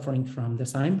are suffering from the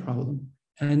sign problem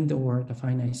and or the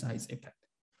finite size effect.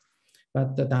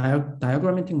 But the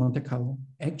diagrammatic Monte Carlo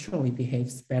actually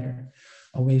behaves better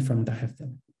away from the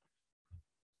half-filling.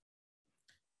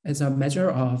 As a measure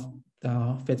of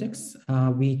the physics,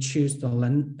 we choose the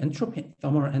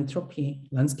thermal entropy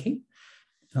landscape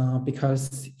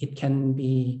because it can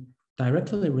be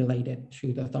directly related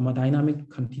to the thermodynamic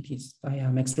quantities via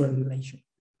Maxwell relation.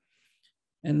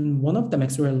 And one of the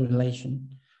Maxwell relation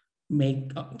may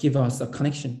give us a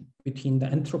connection between the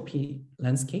entropy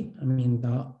landscape,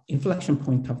 the inflection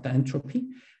point of the entropy,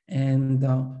 and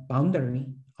the boundary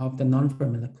of the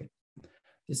non-Fermi liquid.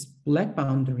 This black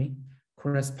boundary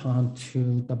corresponds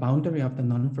to the boundary of the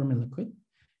non-Fermi liquid.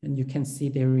 And you can see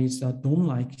there is a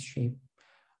dome-like shape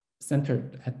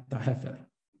centered at the half-filling.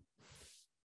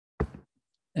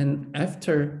 And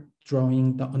after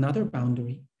drawing another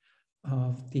boundary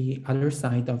of the other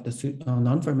side of the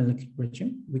non-Fermi liquid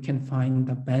regime, we can find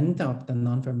the band of the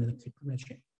non-Fermi liquid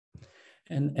regime.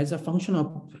 And as a function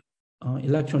of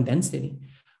electron density,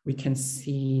 we can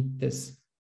see this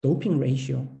doping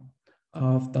ratio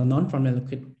of the non-Fermi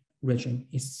liquid regime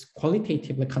is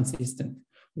qualitatively consistent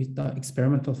with the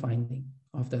experimental finding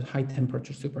of the high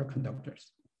temperature superconductors.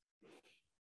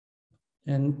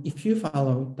 And if you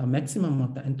follow the maximum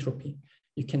of the entropy,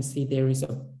 you can see there is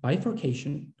a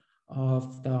bifurcation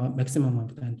of the maximum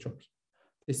of the entropy.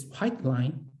 This white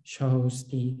line shows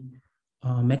the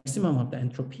maximum of the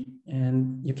entropy,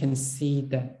 and you can see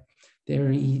that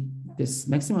this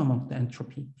maximum of the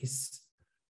entropy is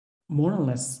more or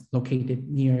less located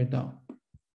near the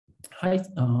high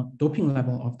doping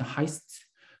level of the highest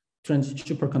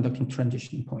superconducting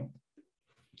transition point.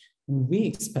 And we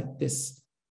expect this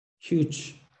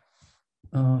huge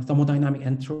thermodynamic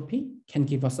entropy can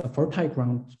give us a fertile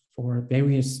ground for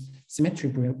various symmetry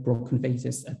broken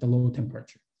phases at the low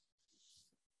temperature.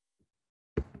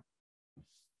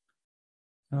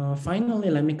 Finally,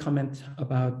 let me comment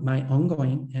about my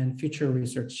ongoing and future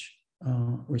research.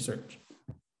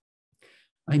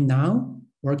 I'm now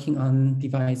working on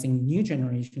devising new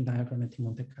generation diagrammatic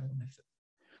Monte Carlo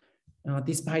method.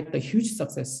 Despite the huge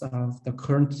success of the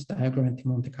current diagrammatic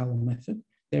Monte Carlo method,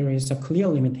 there is a clear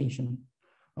limitation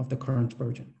of the current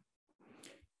version.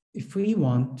 If we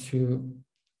want to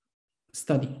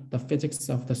study the physics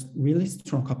of the really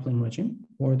strong coupling regime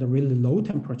or the really low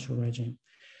temperature regime,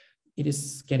 it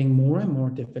is getting more and more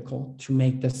difficult to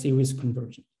make the series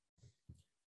conversion.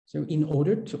 So in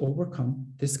order to overcome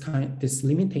this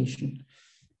limitation,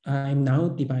 I'm now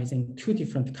devising two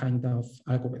different kinds of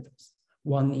algorithms.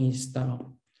 One is the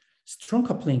strong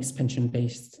coupling expansion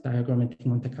based diagrammatic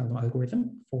Monte Carlo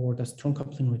algorithm for the strong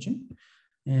coupling regime,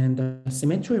 and the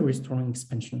symmetry restoring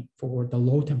expansion for the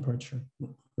low temperature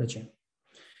regime.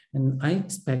 And I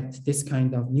expect this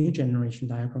kind of new generation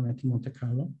diagrammatic Monte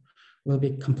Carlo will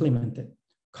be complementary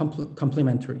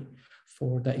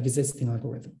for the existing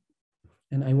algorithm.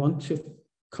 And I want to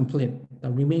complete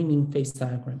the remaining phase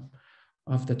diagram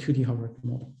of the 2D Hubbard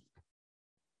model.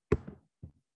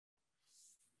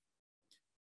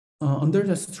 Under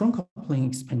the strong coupling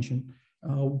expansion,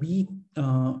 we,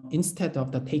 instead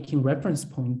of taking reference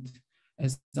point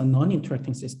as a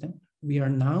non-interacting system, we are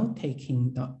now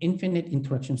taking the infinite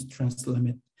interaction strength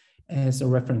limit as a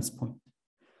reference point.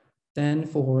 Then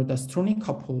for the strongly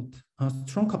coupled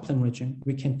strong coupling regime,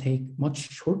 we can take much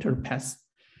shorter paths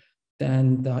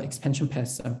than the expansion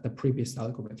paths of the previous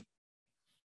algorithm.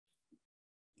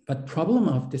 But problem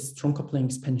of this strong coupling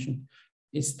expansion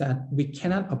is that we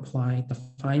cannot apply the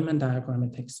Feynman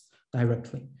diagrammatics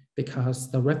directly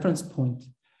because the reference point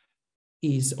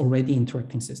is already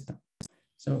interacting system.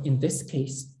 So in this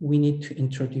case, we need to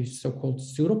introduce so-called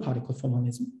pseudo-particle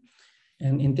formalism.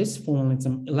 And in this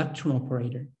formalism, electron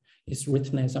operator is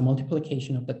written as a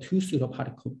multiplication of the two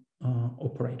pseudo-particle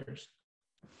operators.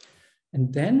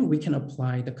 And then we can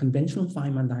apply the conventional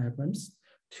Feynman diagrams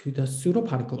to the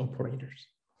pseudo-particle operators.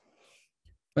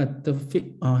 But the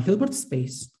Hilbert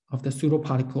space of the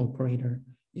pseudo-particle operator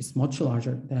is much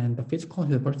larger than the physical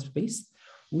Hilbert space.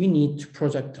 We need to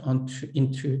project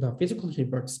into the physical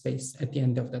Hilbert space at the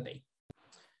end of the day.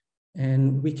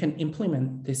 And we can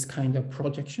implement this kind of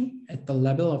projection at the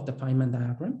level of the Feynman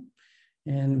diagram.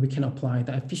 And we can apply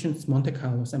the efficient Monte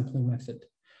Carlo sampling method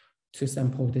to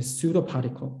sample the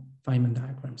pseudo-particle Feynman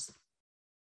diagrams.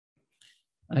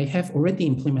 I have already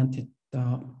implemented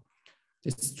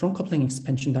this strong coupling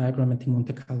expansion diagrammatic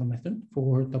Monte Carlo method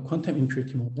for the quantum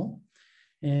impurity model,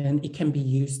 and it can be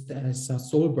used as a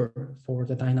solver for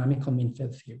the dynamical mean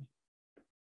field theory.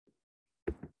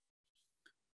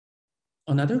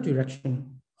 Another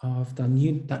direction of the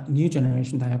new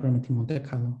generation diagrammatic Monte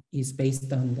Carlo is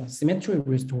based on the symmetry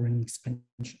restoring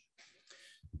expansion.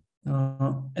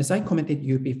 As I commented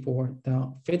you before,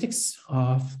 the physics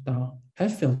of the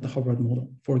F-field Hubbard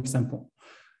model, for example,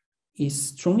 is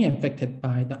strongly affected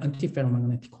by the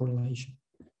antiferromagnetic correlation.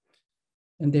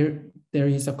 And there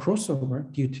is a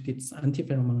crossover due to its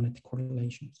antiferromagnetic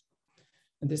correlations.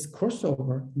 And this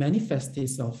crossover manifests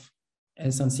itself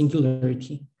as a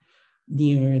singularity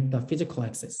near the physical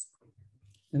axis.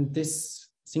 And these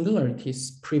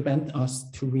singularities prevent us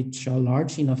to reach a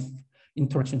large enough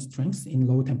interaction strength in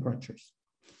low temperatures.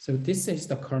 So this is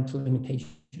the current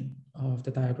limitation of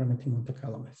the diagrammatic Monte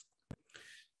Carlo method.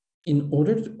 In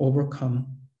order to overcome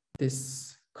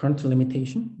this current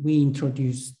limitation, we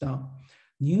introduced the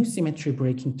new symmetry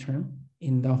breaking term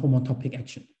in the homotopic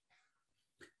action.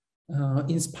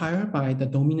 Inspired by the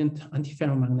dominant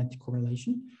antiferromagnetic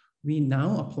correlation, we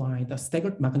now apply the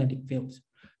staggered magnetic field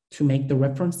to make the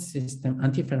reference system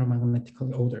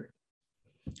antiferromagnetically ordered.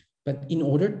 But in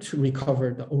order to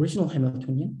recover the original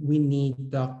Hamiltonian, we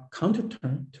need the counter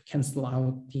term to cancel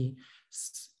out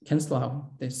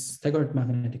this staggered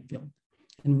magnetic field.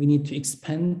 And we need to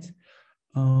expand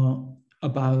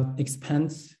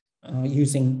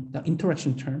using the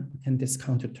interaction term and this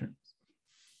counter term.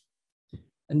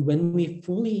 And when we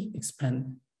fully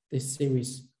expand this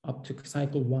series up to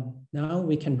cycle 1, now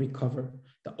we can recover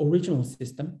the original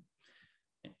system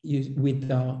with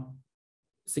the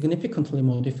significantly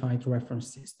modified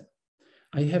reference system.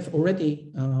 I have already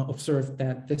observed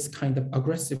that this kind of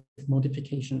aggressive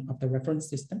modification of the reference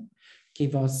system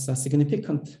gave us a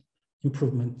significant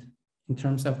improvement in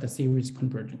terms of the series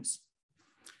convergence.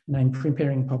 And I'm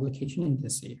preparing publication in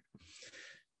this year.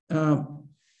 I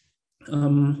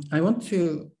want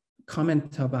to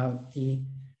comment about the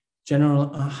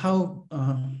general, how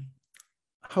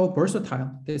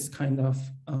versatile this kind of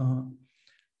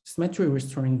symmetry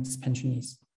restoring expansion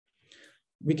is.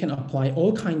 We can apply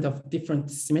all kinds of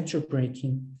different symmetry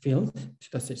breaking fields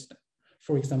to the system.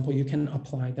 For example, you can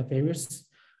apply the various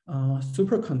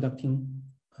superconducting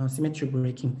symmetry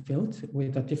breaking field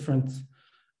with a different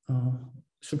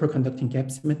superconducting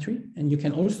gap symmetry. And you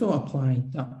can also apply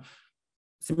the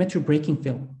symmetry breaking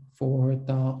field for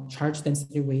the charge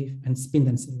density wave and spin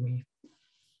density wave.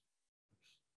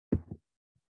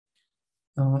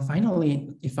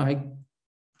 Finally, if I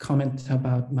comment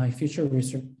about my future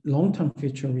research, long-term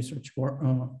future research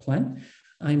plan,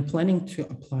 I'm planning to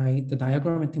apply the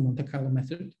Diagrammatic Monte Carlo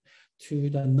method to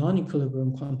the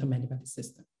non-equilibrium quantum antibody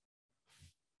system.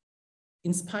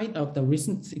 In spite of the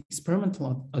recent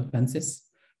experimental advances,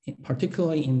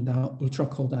 particularly in the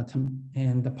ultra-cold atom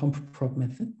and the pump probe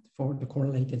method for the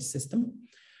correlated system,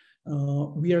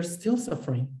 we are still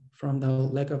suffering from the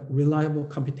lack of reliable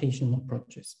computational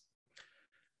approaches.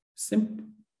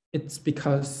 It's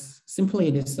because simply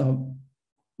it is a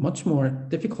much more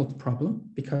difficult problem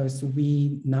because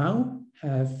we now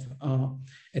have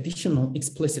additional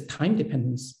explicit time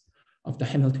dependence of the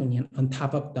Hamiltonian on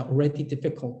top of the already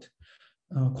difficult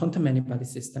quantum antibody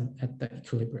system at the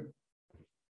equilibrium.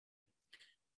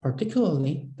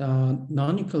 Particularly, the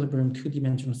non-equilibrium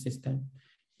two-dimensional system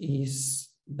is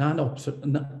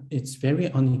it's very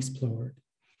unexplored.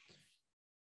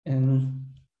 And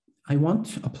I want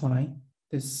to apply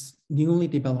this newly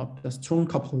developed strong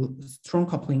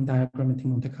coupling diagrammatic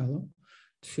Monte Carlo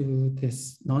to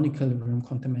this non-equilibrium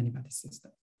quantum antibody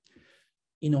system.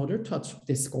 In order to achieve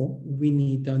this goal, we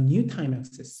need a new time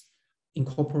axis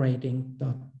incorporating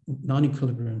the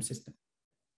non-equilibrium system.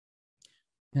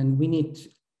 And we need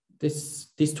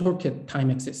this distorted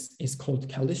time axis is called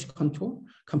Kalish contour,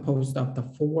 composed of the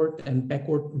forward and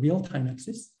backward real time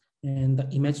axis and the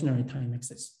imaginary time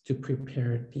axis to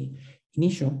prepare the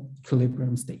initial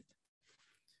equilibrium state.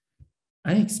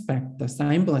 I expect the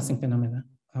sign blessing phenomena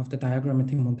of the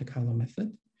diagrammatic Monte Carlo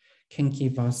method can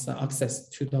give us access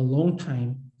to the long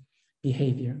time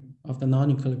behavior of the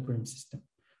non-equilibrium system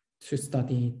to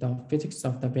study the physics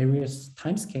of the various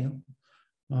timescale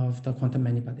of the quantum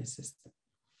antibody system.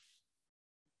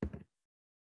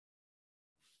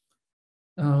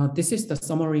 This is the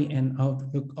summary and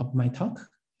outlook of my talk.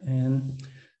 And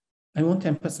I want to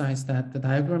emphasize that the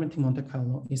Diagrammatic Monte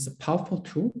Carlo is a powerful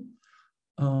tool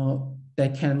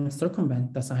that can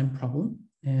circumvent the sign problem,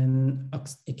 and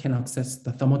it can access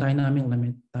the thermodynamic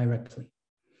limit directly.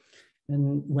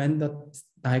 And when the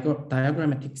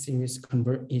diagrammatic series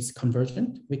is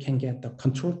convergent, we can get the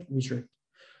controlled result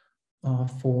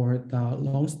for the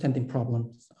long-standing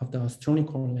problems of the strongly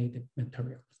correlated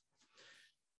materials.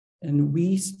 And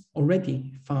we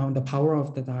already found the power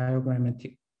of the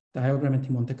diagrammatic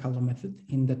Monte Carlo method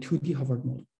in the 2D hovered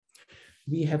mode.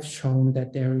 We have shown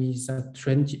that there is a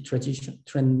transitional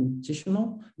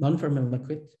non-Fermi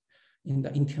liquid in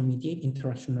the intermediate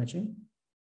interaction regime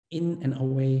in and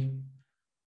away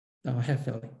half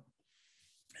filling.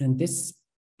 And this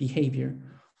behavior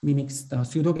mimics the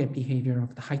pseudo-gap behavior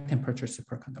of the high temperature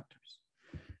superconductors.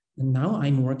 And now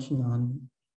I'm working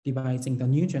on devising the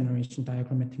new generation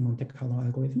diagrammatic Monte Carlo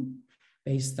algorithm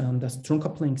based on the strong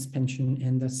coupling expansion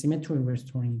and the symmetry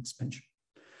restoring expansion.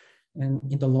 And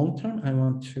in the long term, I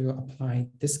want to apply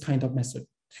this kind of method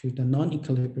to the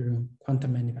non-equilibrium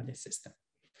quantum antibody system.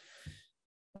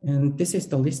 And this is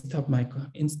the list of my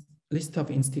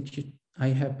institutes I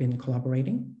have been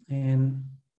collaborating, and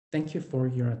thank you for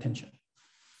your attention.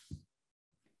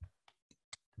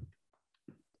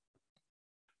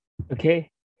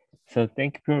 Okay, so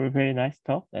thank you for a very nice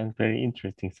talk and very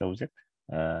interesting subject.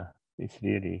 It's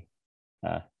really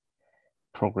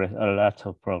progress, a lot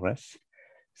of progress.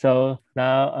 So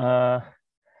now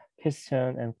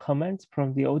question and comments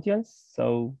from the audience.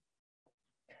 So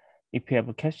if you have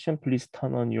a question, please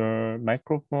turn on your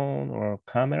microphone or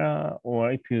camera,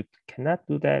 or if you cannot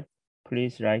do that,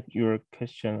 please write your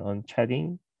question on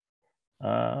chatting.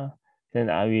 Then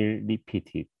I will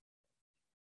repeat it.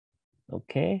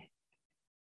 Okay.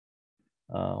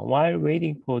 While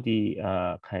waiting for the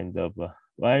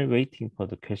while waiting for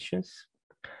the questions,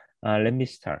 let me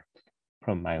start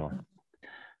from my own.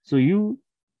 So you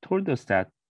told us that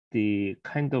the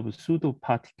kind of pseudo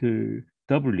particle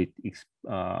doublet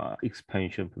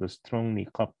expansion for the strongly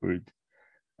coupled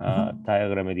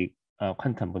diagrammatic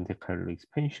quantum Monte Carlo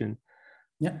expansion.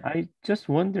 Yeah. I just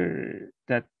wonder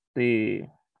that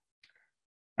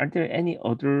are there any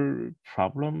other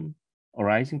problem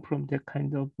arising from that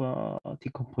kind of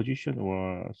decomposition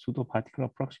or pseudo particle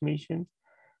approximation?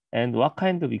 And what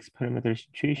kind of experimental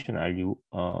situation are you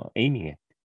aiming at?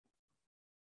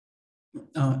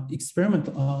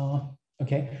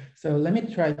 Okay, so let me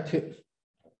try to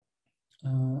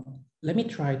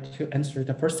answer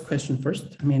the first question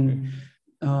first. I mean,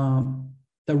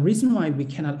 the reason why we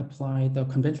cannot apply the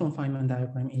conventional Feynman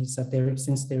diagram is that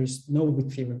since there is no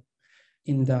weak theorem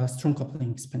in the strong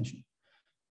coupling expansion.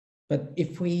 But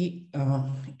if we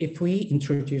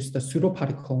introduce the pseudo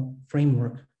particle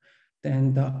framework,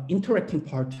 then the interacting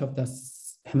part of the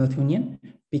Hamiltonian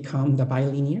become the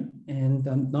bilinear, and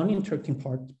the non-interacting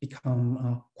part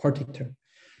become quartic.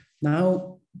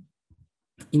 Now,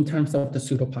 in terms of the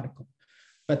pseudoparticle,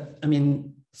 but I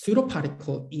mean,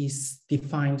 pseudoparticle is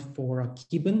defined for a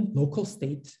given local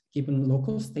state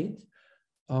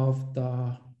of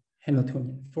the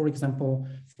Hamiltonian. For example,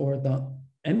 for the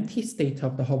empty state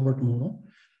of the Hubbard model,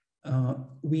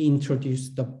 we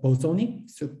introduced the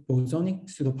bosonic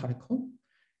pseudoparticle.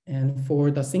 And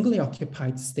for the singly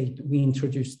occupied state, we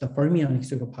introduced the fermionic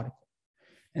pseudoparticle.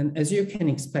 And as you can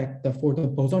expect, for the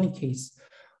bosonic case,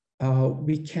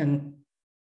 we can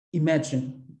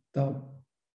imagine of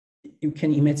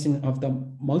the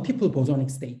multiple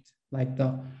bosonic state, like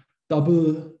the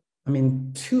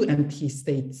two empty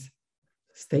states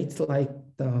like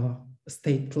the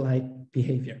state-like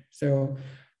behavior. So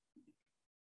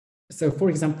for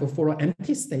example, for an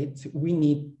empty state,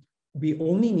 we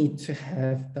only need to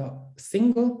have the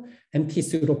single empty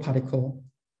pseudoparticle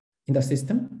in the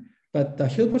system, but the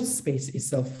Hilbert space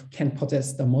itself can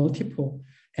possess the multiple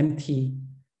empty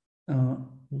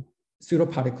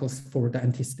pseudoparticles for the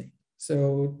empty state.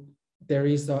 So there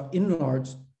is an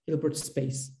enlarged Hilbert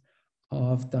space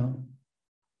of the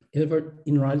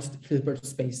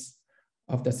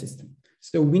system.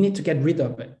 So we need to get rid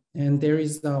of it, and there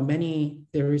is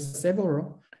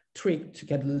several tricks to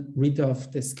get rid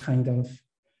of this kind of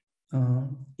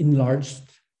enlarged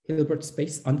Hilbert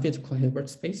space, unphysical Hilbert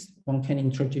space. One can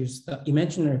introduce the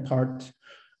imaginary part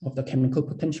of the chemical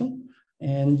potential,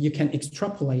 and you can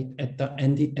extrapolate at the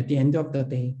end of the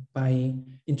day by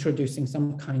introducing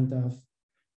some kind of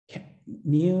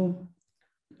new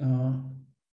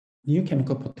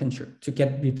chemical potential to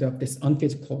get rid of this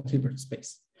unphysical Hilbert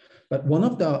space. But one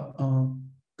of the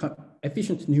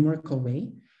efficient numerical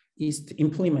way is to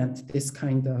implement this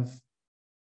kind of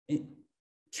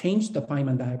change the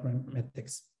Feynman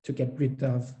diagrammatics to get rid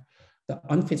of the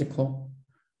unphysical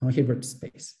Hilbert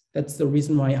space. That's the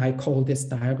reason why I call this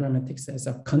diagrammatics as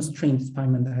a constrained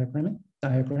Feynman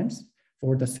diagrams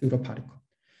for the pseudoparticle.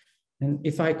 And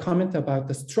if I comment about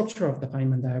the structure of the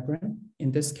Feynman diagram,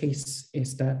 in this case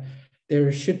is that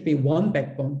there should be one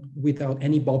backbone without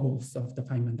any bubbles of the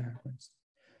Feynman diagrams.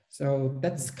 So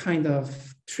that's kind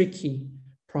of tricky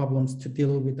problems to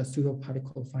deal with the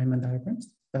pseudoparticle Feynman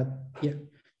diagrams. But yeah,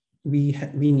 we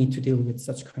need to deal with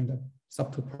such kind of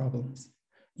subtle problems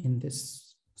in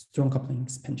this strong coupling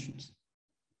expansions.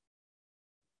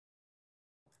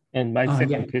 And my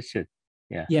second question,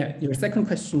 your second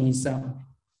question is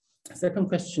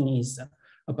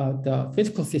about the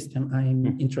physical system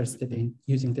I'm interested in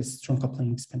using this strong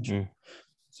coupling expansion.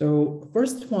 So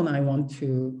first one I want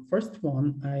to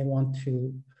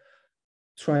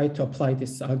try to apply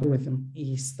this algorithm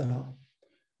is the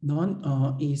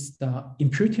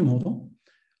impurity model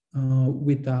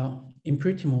with the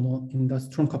impurity model in the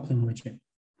strong coupling regime.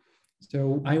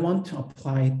 So I want to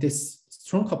apply this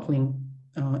strong coupling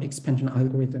expansion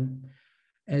algorithm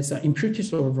as an impurity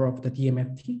solver of the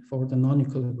DMFT for the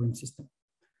non-equilibrium system.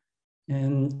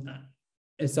 And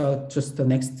as just the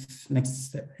next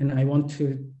step, and I want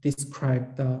to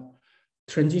describe the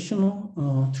transitional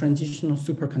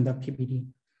superconductivity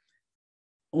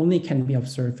only can be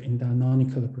observed in the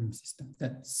non-equilibrium system.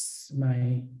 That's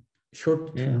my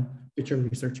short-term future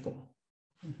research goal.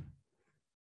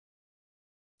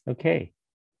 Okay.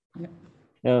 Yeah.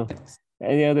 So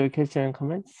Any other question and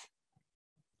comments?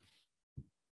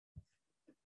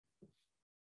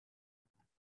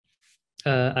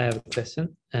 I have a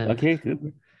question. Okay,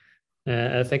 good.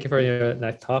 Thank you for your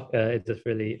nice talk. It was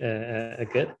really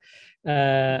good.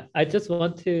 I just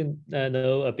want to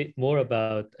know a bit more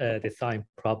about the sign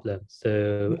problem.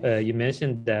 So you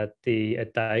mentioned that the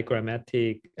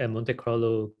diagrammatic Monte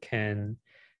Carlo can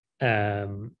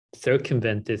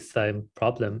circumvent this sign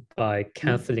problem by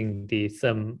canceling the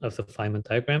sum of the Feynman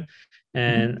diagram.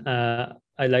 And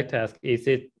I'd like to ask, is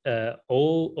it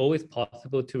always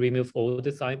possible to remove all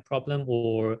the sign problem,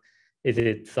 or is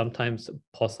it sometimes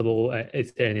possible?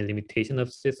 Is there any limitation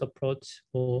of this approach?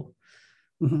 Or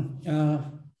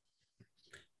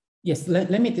yes,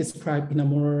 let me describe in a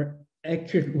more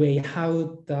accurate way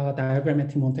how the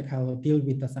diagrammatic Monte Carlo deal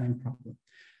with the sign problem.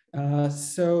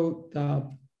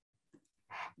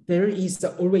 There is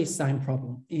always sign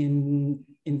problem in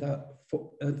the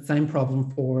sign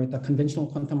problem for the conventional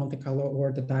quantum Monte Carlo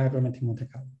or the diagrammatic Monte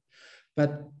Carlo.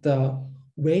 But the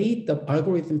way the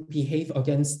algorithm behave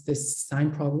against this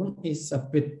sign problem is a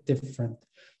bit different.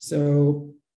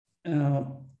 So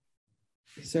in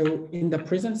the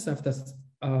presence of the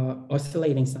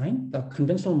oscillating sign, the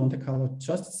conventional Monte Carlo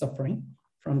just suffering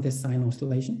from this sign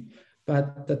oscillation,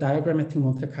 but the diagrammatic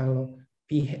Monte Carlo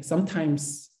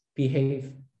sometimes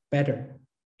behave better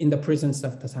in the presence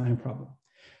of the sign problem.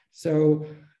 So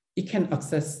it can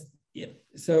access it.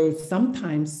 So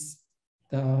sometimes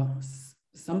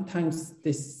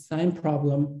this sign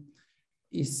problem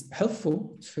is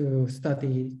helpful to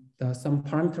study some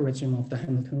parameter regime of the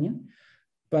Hamiltonian,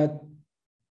 but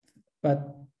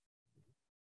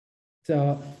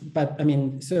I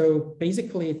mean, so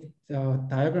basically the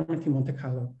diagrammatic Monte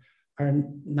Carlo are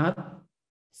not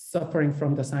suffering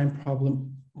from the sign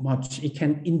problem much. It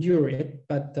can endure it,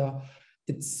 but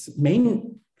its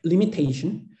main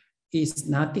limitation is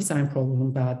not the sign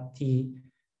problem, but the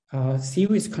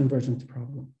series convergence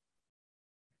problem.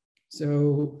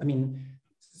 So, I mean,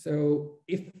 so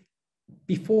if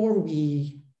before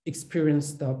we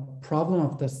experience the problem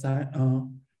of the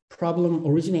problem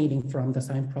originating from the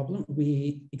sign problem,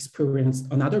 we experience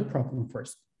another problem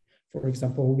first. For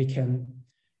example, we can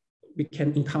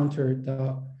encounter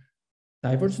the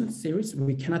divergence series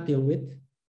we cannot deal with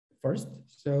first.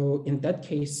 So in that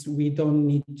case, we don't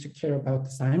need to care about the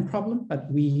sign problem, but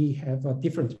we have a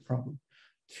different problem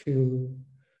to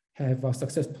have a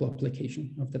successful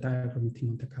application of the diagrammatic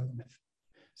Monte Carlo method.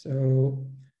 So,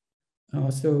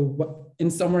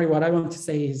 in summary, what I want to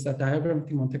say is that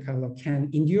diagrammatic Monte Carlo can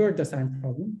endure the sign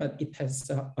problem, but it has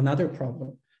another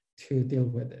problem to deal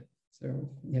with it. So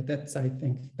yeah, that's, I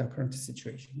think, the current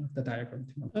situation of the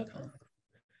diagrammatic Monte Carlo.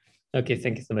 Okay,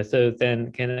 thank you so much. So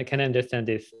then can I understand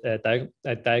this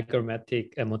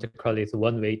diagrammatic Monte Carlo is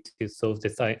one way to solve the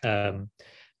sign,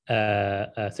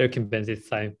 circumvent this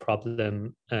sign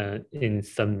problem in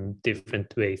some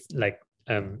different ways, like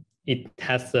it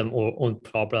has some own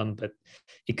problem, but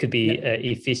it could be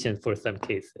efficient for some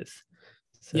cases.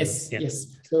 So, yes.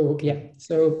 So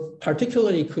so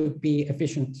particularly it could be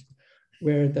efficient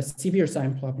where the severe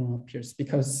sign problem appears,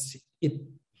 because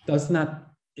it's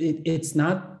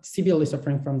not severely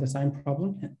suffering from the sign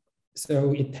problem.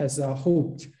 So it has a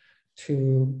hope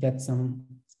to get some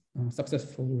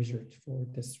successful result for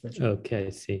this regime. Okay, I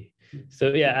see. So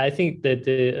yeah, I think that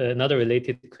another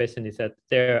related question is that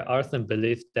there are some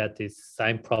beliefs that this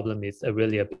sign problem is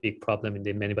really a big problem in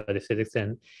the many-body physics,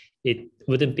 and it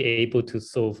wouldn't be able to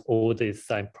solve all this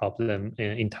sign problem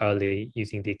entirely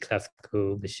using the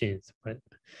classical machines, right?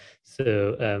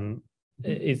 So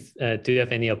do you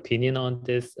have any opinion on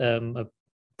this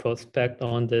prospect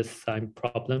on this sign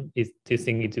problem? Do you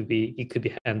think it could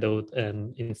be handled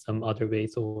in some other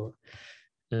ways, or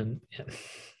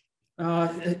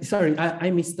sorry, I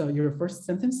missed your first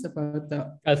sentence about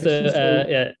the.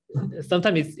 Yeah,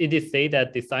 sometimes it is said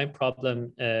that the sign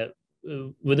problem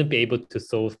wouldn't be able to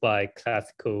solve by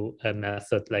classical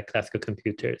method, like classical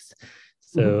computers.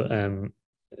 So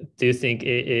do you think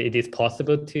it is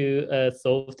possible to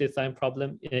solve the sign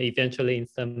problem eventually in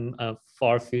some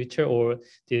far future, or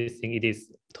do you think it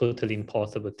is totally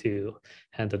impossible to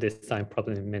handle this sign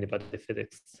problem in many-body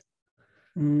physics?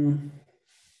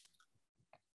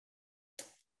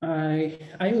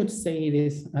 I would say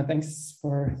this. Thanks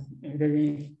for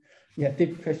very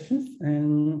deep questions,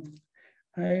 and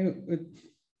I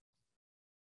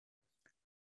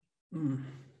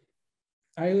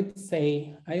would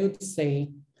say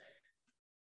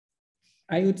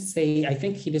I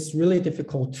think it is really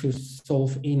difficult to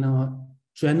solve in a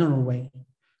general way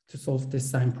to solve this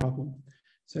sign problem.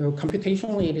 So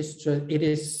computationally, it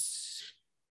is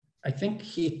I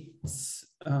think it's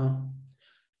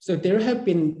So there have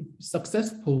been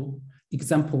successful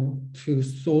example to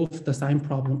solve the sign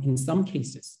problem in some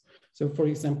cases. So for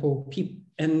example,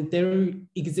 there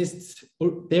exists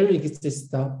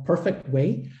a perfect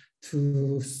way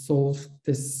to solve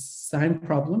this sign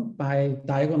problem by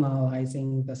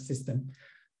diagonalizing the system.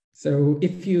 So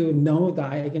if you know the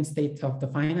eigenstate of the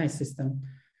finite system,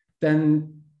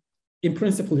 then in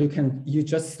principle, you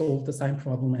just solve the sign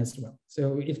problem as well.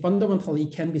 So it fundamentally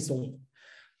can be solved.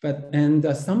 And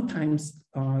sometimes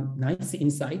nice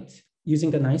insight, using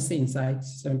the nice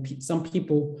insights, some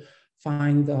people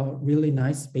find a really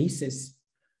nice basis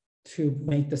to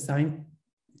make the sign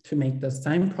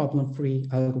problem-free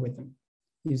algorithm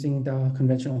using the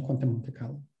conventional quantum Monte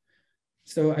Carlo.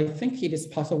 So I think it is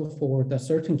possible for the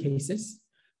certain cases,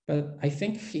 but I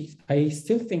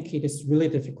still think it is really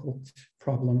difficult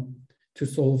problem to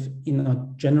solve in a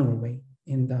general way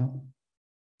in the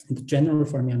general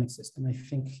fermionic system. I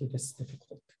think it is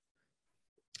difficult,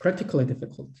 practically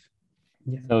difficult.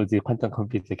 Yeah. So the quantum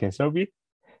computer can solve it?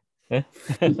 Yes.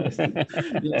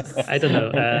 I don't know.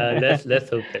 Let's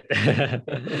hope that.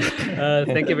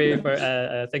 Thank you very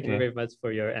much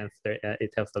for your answer.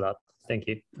 It helps a lot. Thank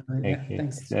you.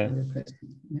 Thanks for your question.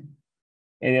 Yeah.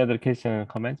 Any other question or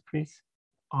comments, please?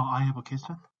 I have a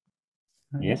question.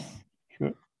 Yes,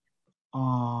 sure.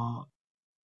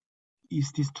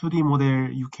 Is this 2D model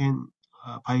you can,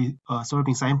 by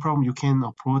solving sign problem, you can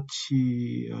approach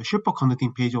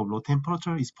superconducting phase of low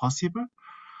temperature is possible?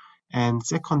 And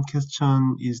second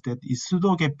question is that is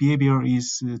pseudo-gap behavior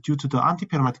is due to the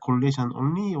antiferromatic correlation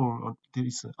only, or there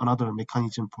is another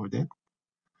mechanism for that?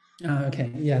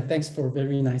 Okay, yeah, thanks for a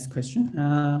very nice question.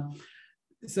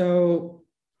 So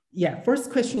yeah,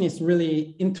 first question is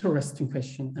really interesting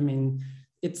question. I mean,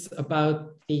 it's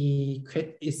about the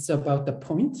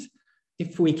point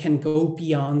if we can go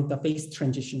beyond the phase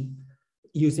transition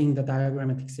using the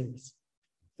diagrammatic series.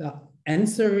 The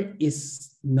answer is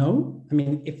no. I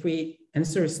mean, if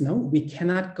answer is no, we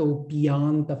cannot go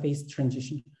beyond the phase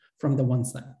transition from the one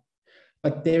side.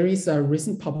 But there was a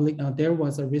recent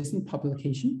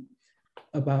publication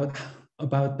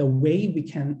about the way we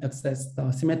can access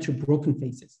the symmetry broken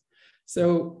phases.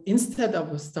 So instead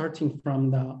of starting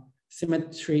from the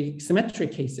symmetry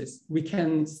cases, we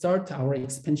can start our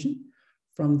expansion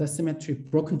from the symmetry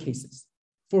broken cases.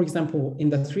 For example, in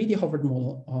the 3D Harvard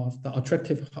model of the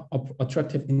attractive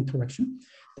interaction,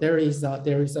 there is a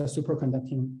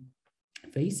superconducting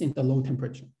phase in the low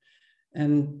temperature.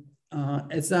 And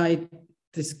as I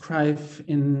describe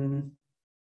in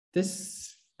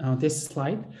this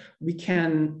slide, we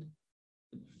can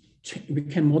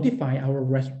modify our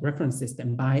reference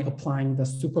system by applying the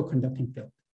superconducting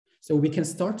field. So we can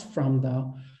start from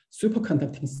the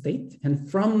superconducting state, and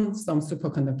from some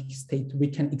superconducting state, we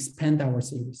can expand our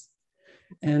series.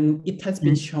 And it has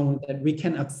been shown that we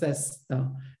can access the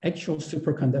actual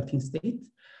superconducting state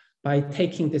by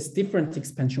taking this different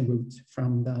expansion route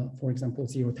from the, for example,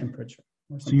 zero temperature.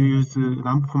 So you use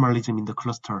number formalism in the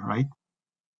cluster, right?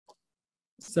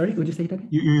 Sorry, would you say that again?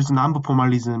 You use number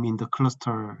formalism in the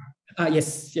cluster.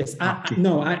 Yes. Okay.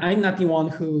 No, I'm not the one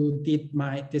who did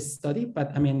this study,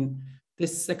 but I mean,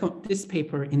 this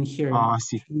paper in here I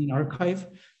see. in archive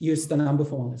used the number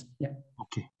formalism. Yeah.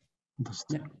 Okay.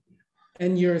 Understood. Yeah.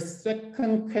 And your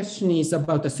second question is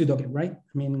about the pseudogap, right?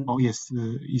 I mean. Oh yes,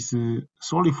 is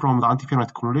solely from the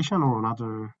antiferromatic correlation or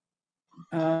another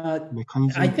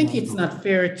mechanism? I think it's not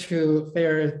fair to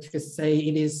say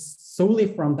it is solely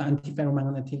from the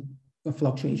antiferromagnetic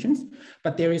fluctuations,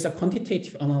 but there is a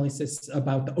quantitative analysis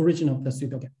about the origin of the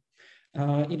pseudogap.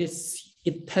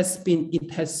 It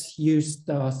has used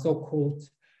the so-called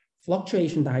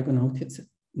fluctuation diagonaltics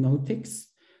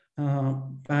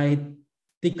by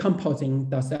decomposing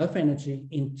the self-energy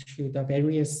into the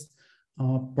various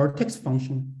vertex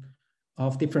function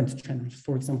of different channels.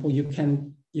 For example, you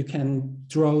can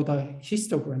draw the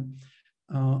histogram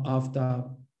of the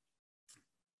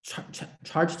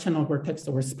charge channel vertex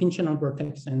or spin channel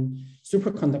vertex and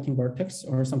superconducting vertex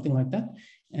or something like that.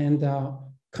 And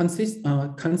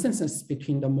consensus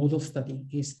between the model study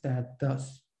is that the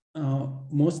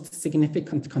most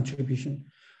significant contribution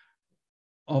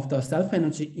of the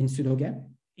self-energy in pseudogap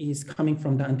is coming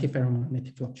from the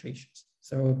antiferromagnetic fluctuations.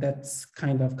 So that's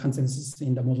kind of consensus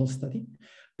in the model study.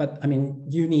 But I mean,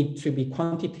 you need to be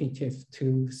quantitative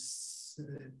to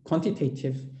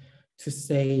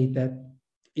say that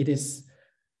it is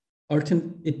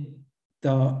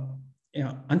the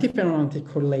antiferromagnetic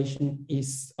correlation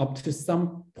is up to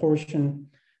some portion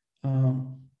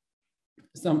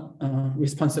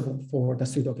responsible for the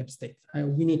pseudogap state.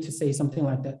 We need to say something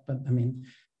like that, but I mean,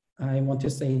 I want to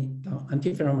say the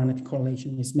antiferromagnetic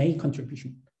correlation is main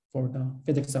contribution for the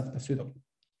physics of the pseudo,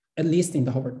 at least in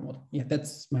the Hubbard model. Yeah,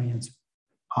 that's my answer.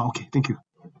 Okay, thank you.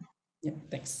 Yeah,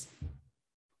 thanks.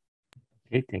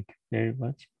 Okay, thank you very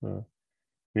much for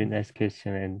very nice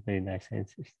question and very nice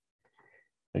answers.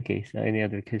 Okay, so any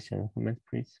other question or comment,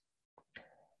 please?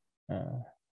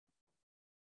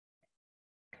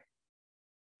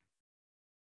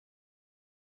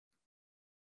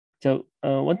 So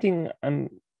one thing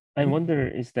I wonder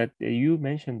is that you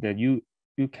mentioned that you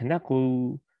cannot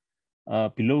go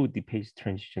below the phase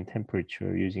transition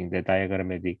temperature using the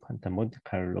diagrammatic quantum Monte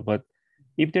Carlo, but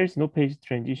if there's no phase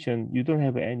transition, you don't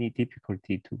have any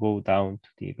difficulty to go down to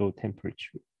the low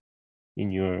temperature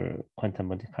in your quantum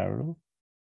Monte Carlo.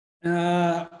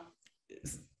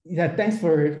 Yeah, thanks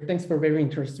for a very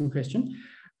interesting question.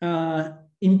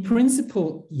 In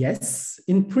principle, yes.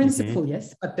 In principle,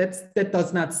 yes, but that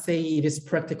does not say it is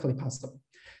practically possible.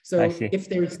 So if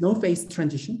there is no phase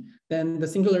transition, then the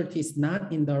singularity is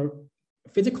not in the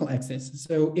physical axis.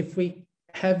 So if we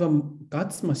have a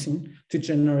GOTS machine to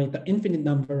generate the infinite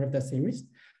number of the series,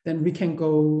 then we can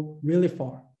go really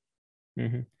far.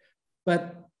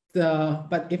 But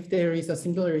if there is a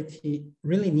singularity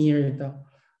really near the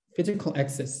physical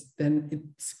axis, then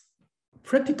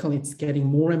it's getting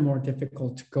more and more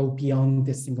difficult to go beyond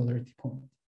this singularity point.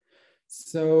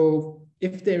 So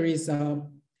if there is a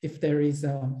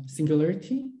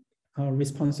singularity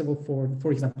responsible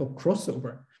for example,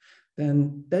 crossover,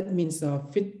 then that means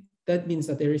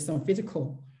that there is some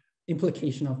physical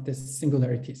implication of this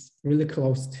singularities really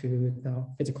close to the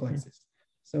physical axis.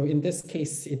 So in this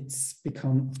case, it's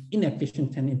become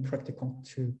inefficient and impractical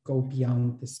to go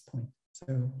beyond this point.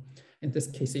 So in this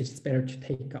case, it's better to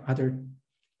take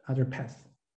other path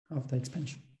of the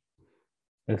expansion.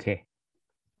 Okay.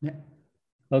 Yeah.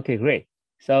 Okay, great.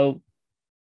 So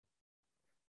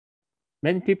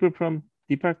many people from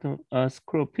department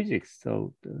School of Physics.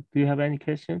 So do you have any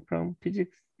question from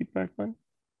physics department?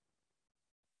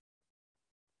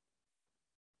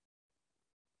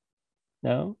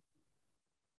 No?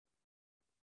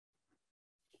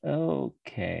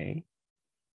 Okay.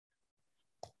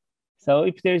 So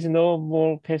if there's no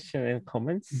more question and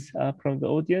comments from the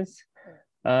audience,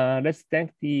 let's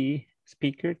thank the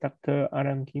speaker, Dr.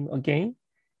 Aaram Kim, again.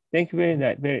 Thank you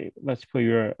very much for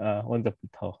your wonderful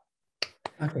talk.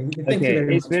 Okay, thank you very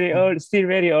much. It's very early, still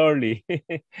very early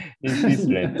in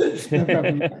Switzerland. No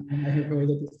problem. I have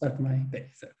already to start my day.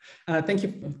 So thank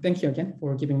you again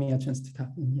for giving me a chance to talk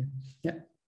in here. Yeah.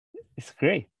 It's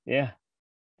great. Yeah.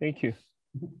 Thank you.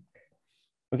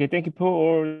 Okay, thank you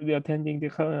for attending the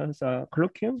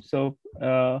colloquium. So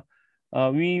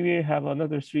we will have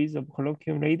another series of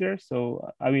colloquium later. So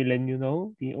I will let you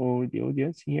know the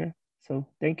audience here. So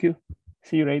thank you.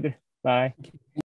 See you later. Bye.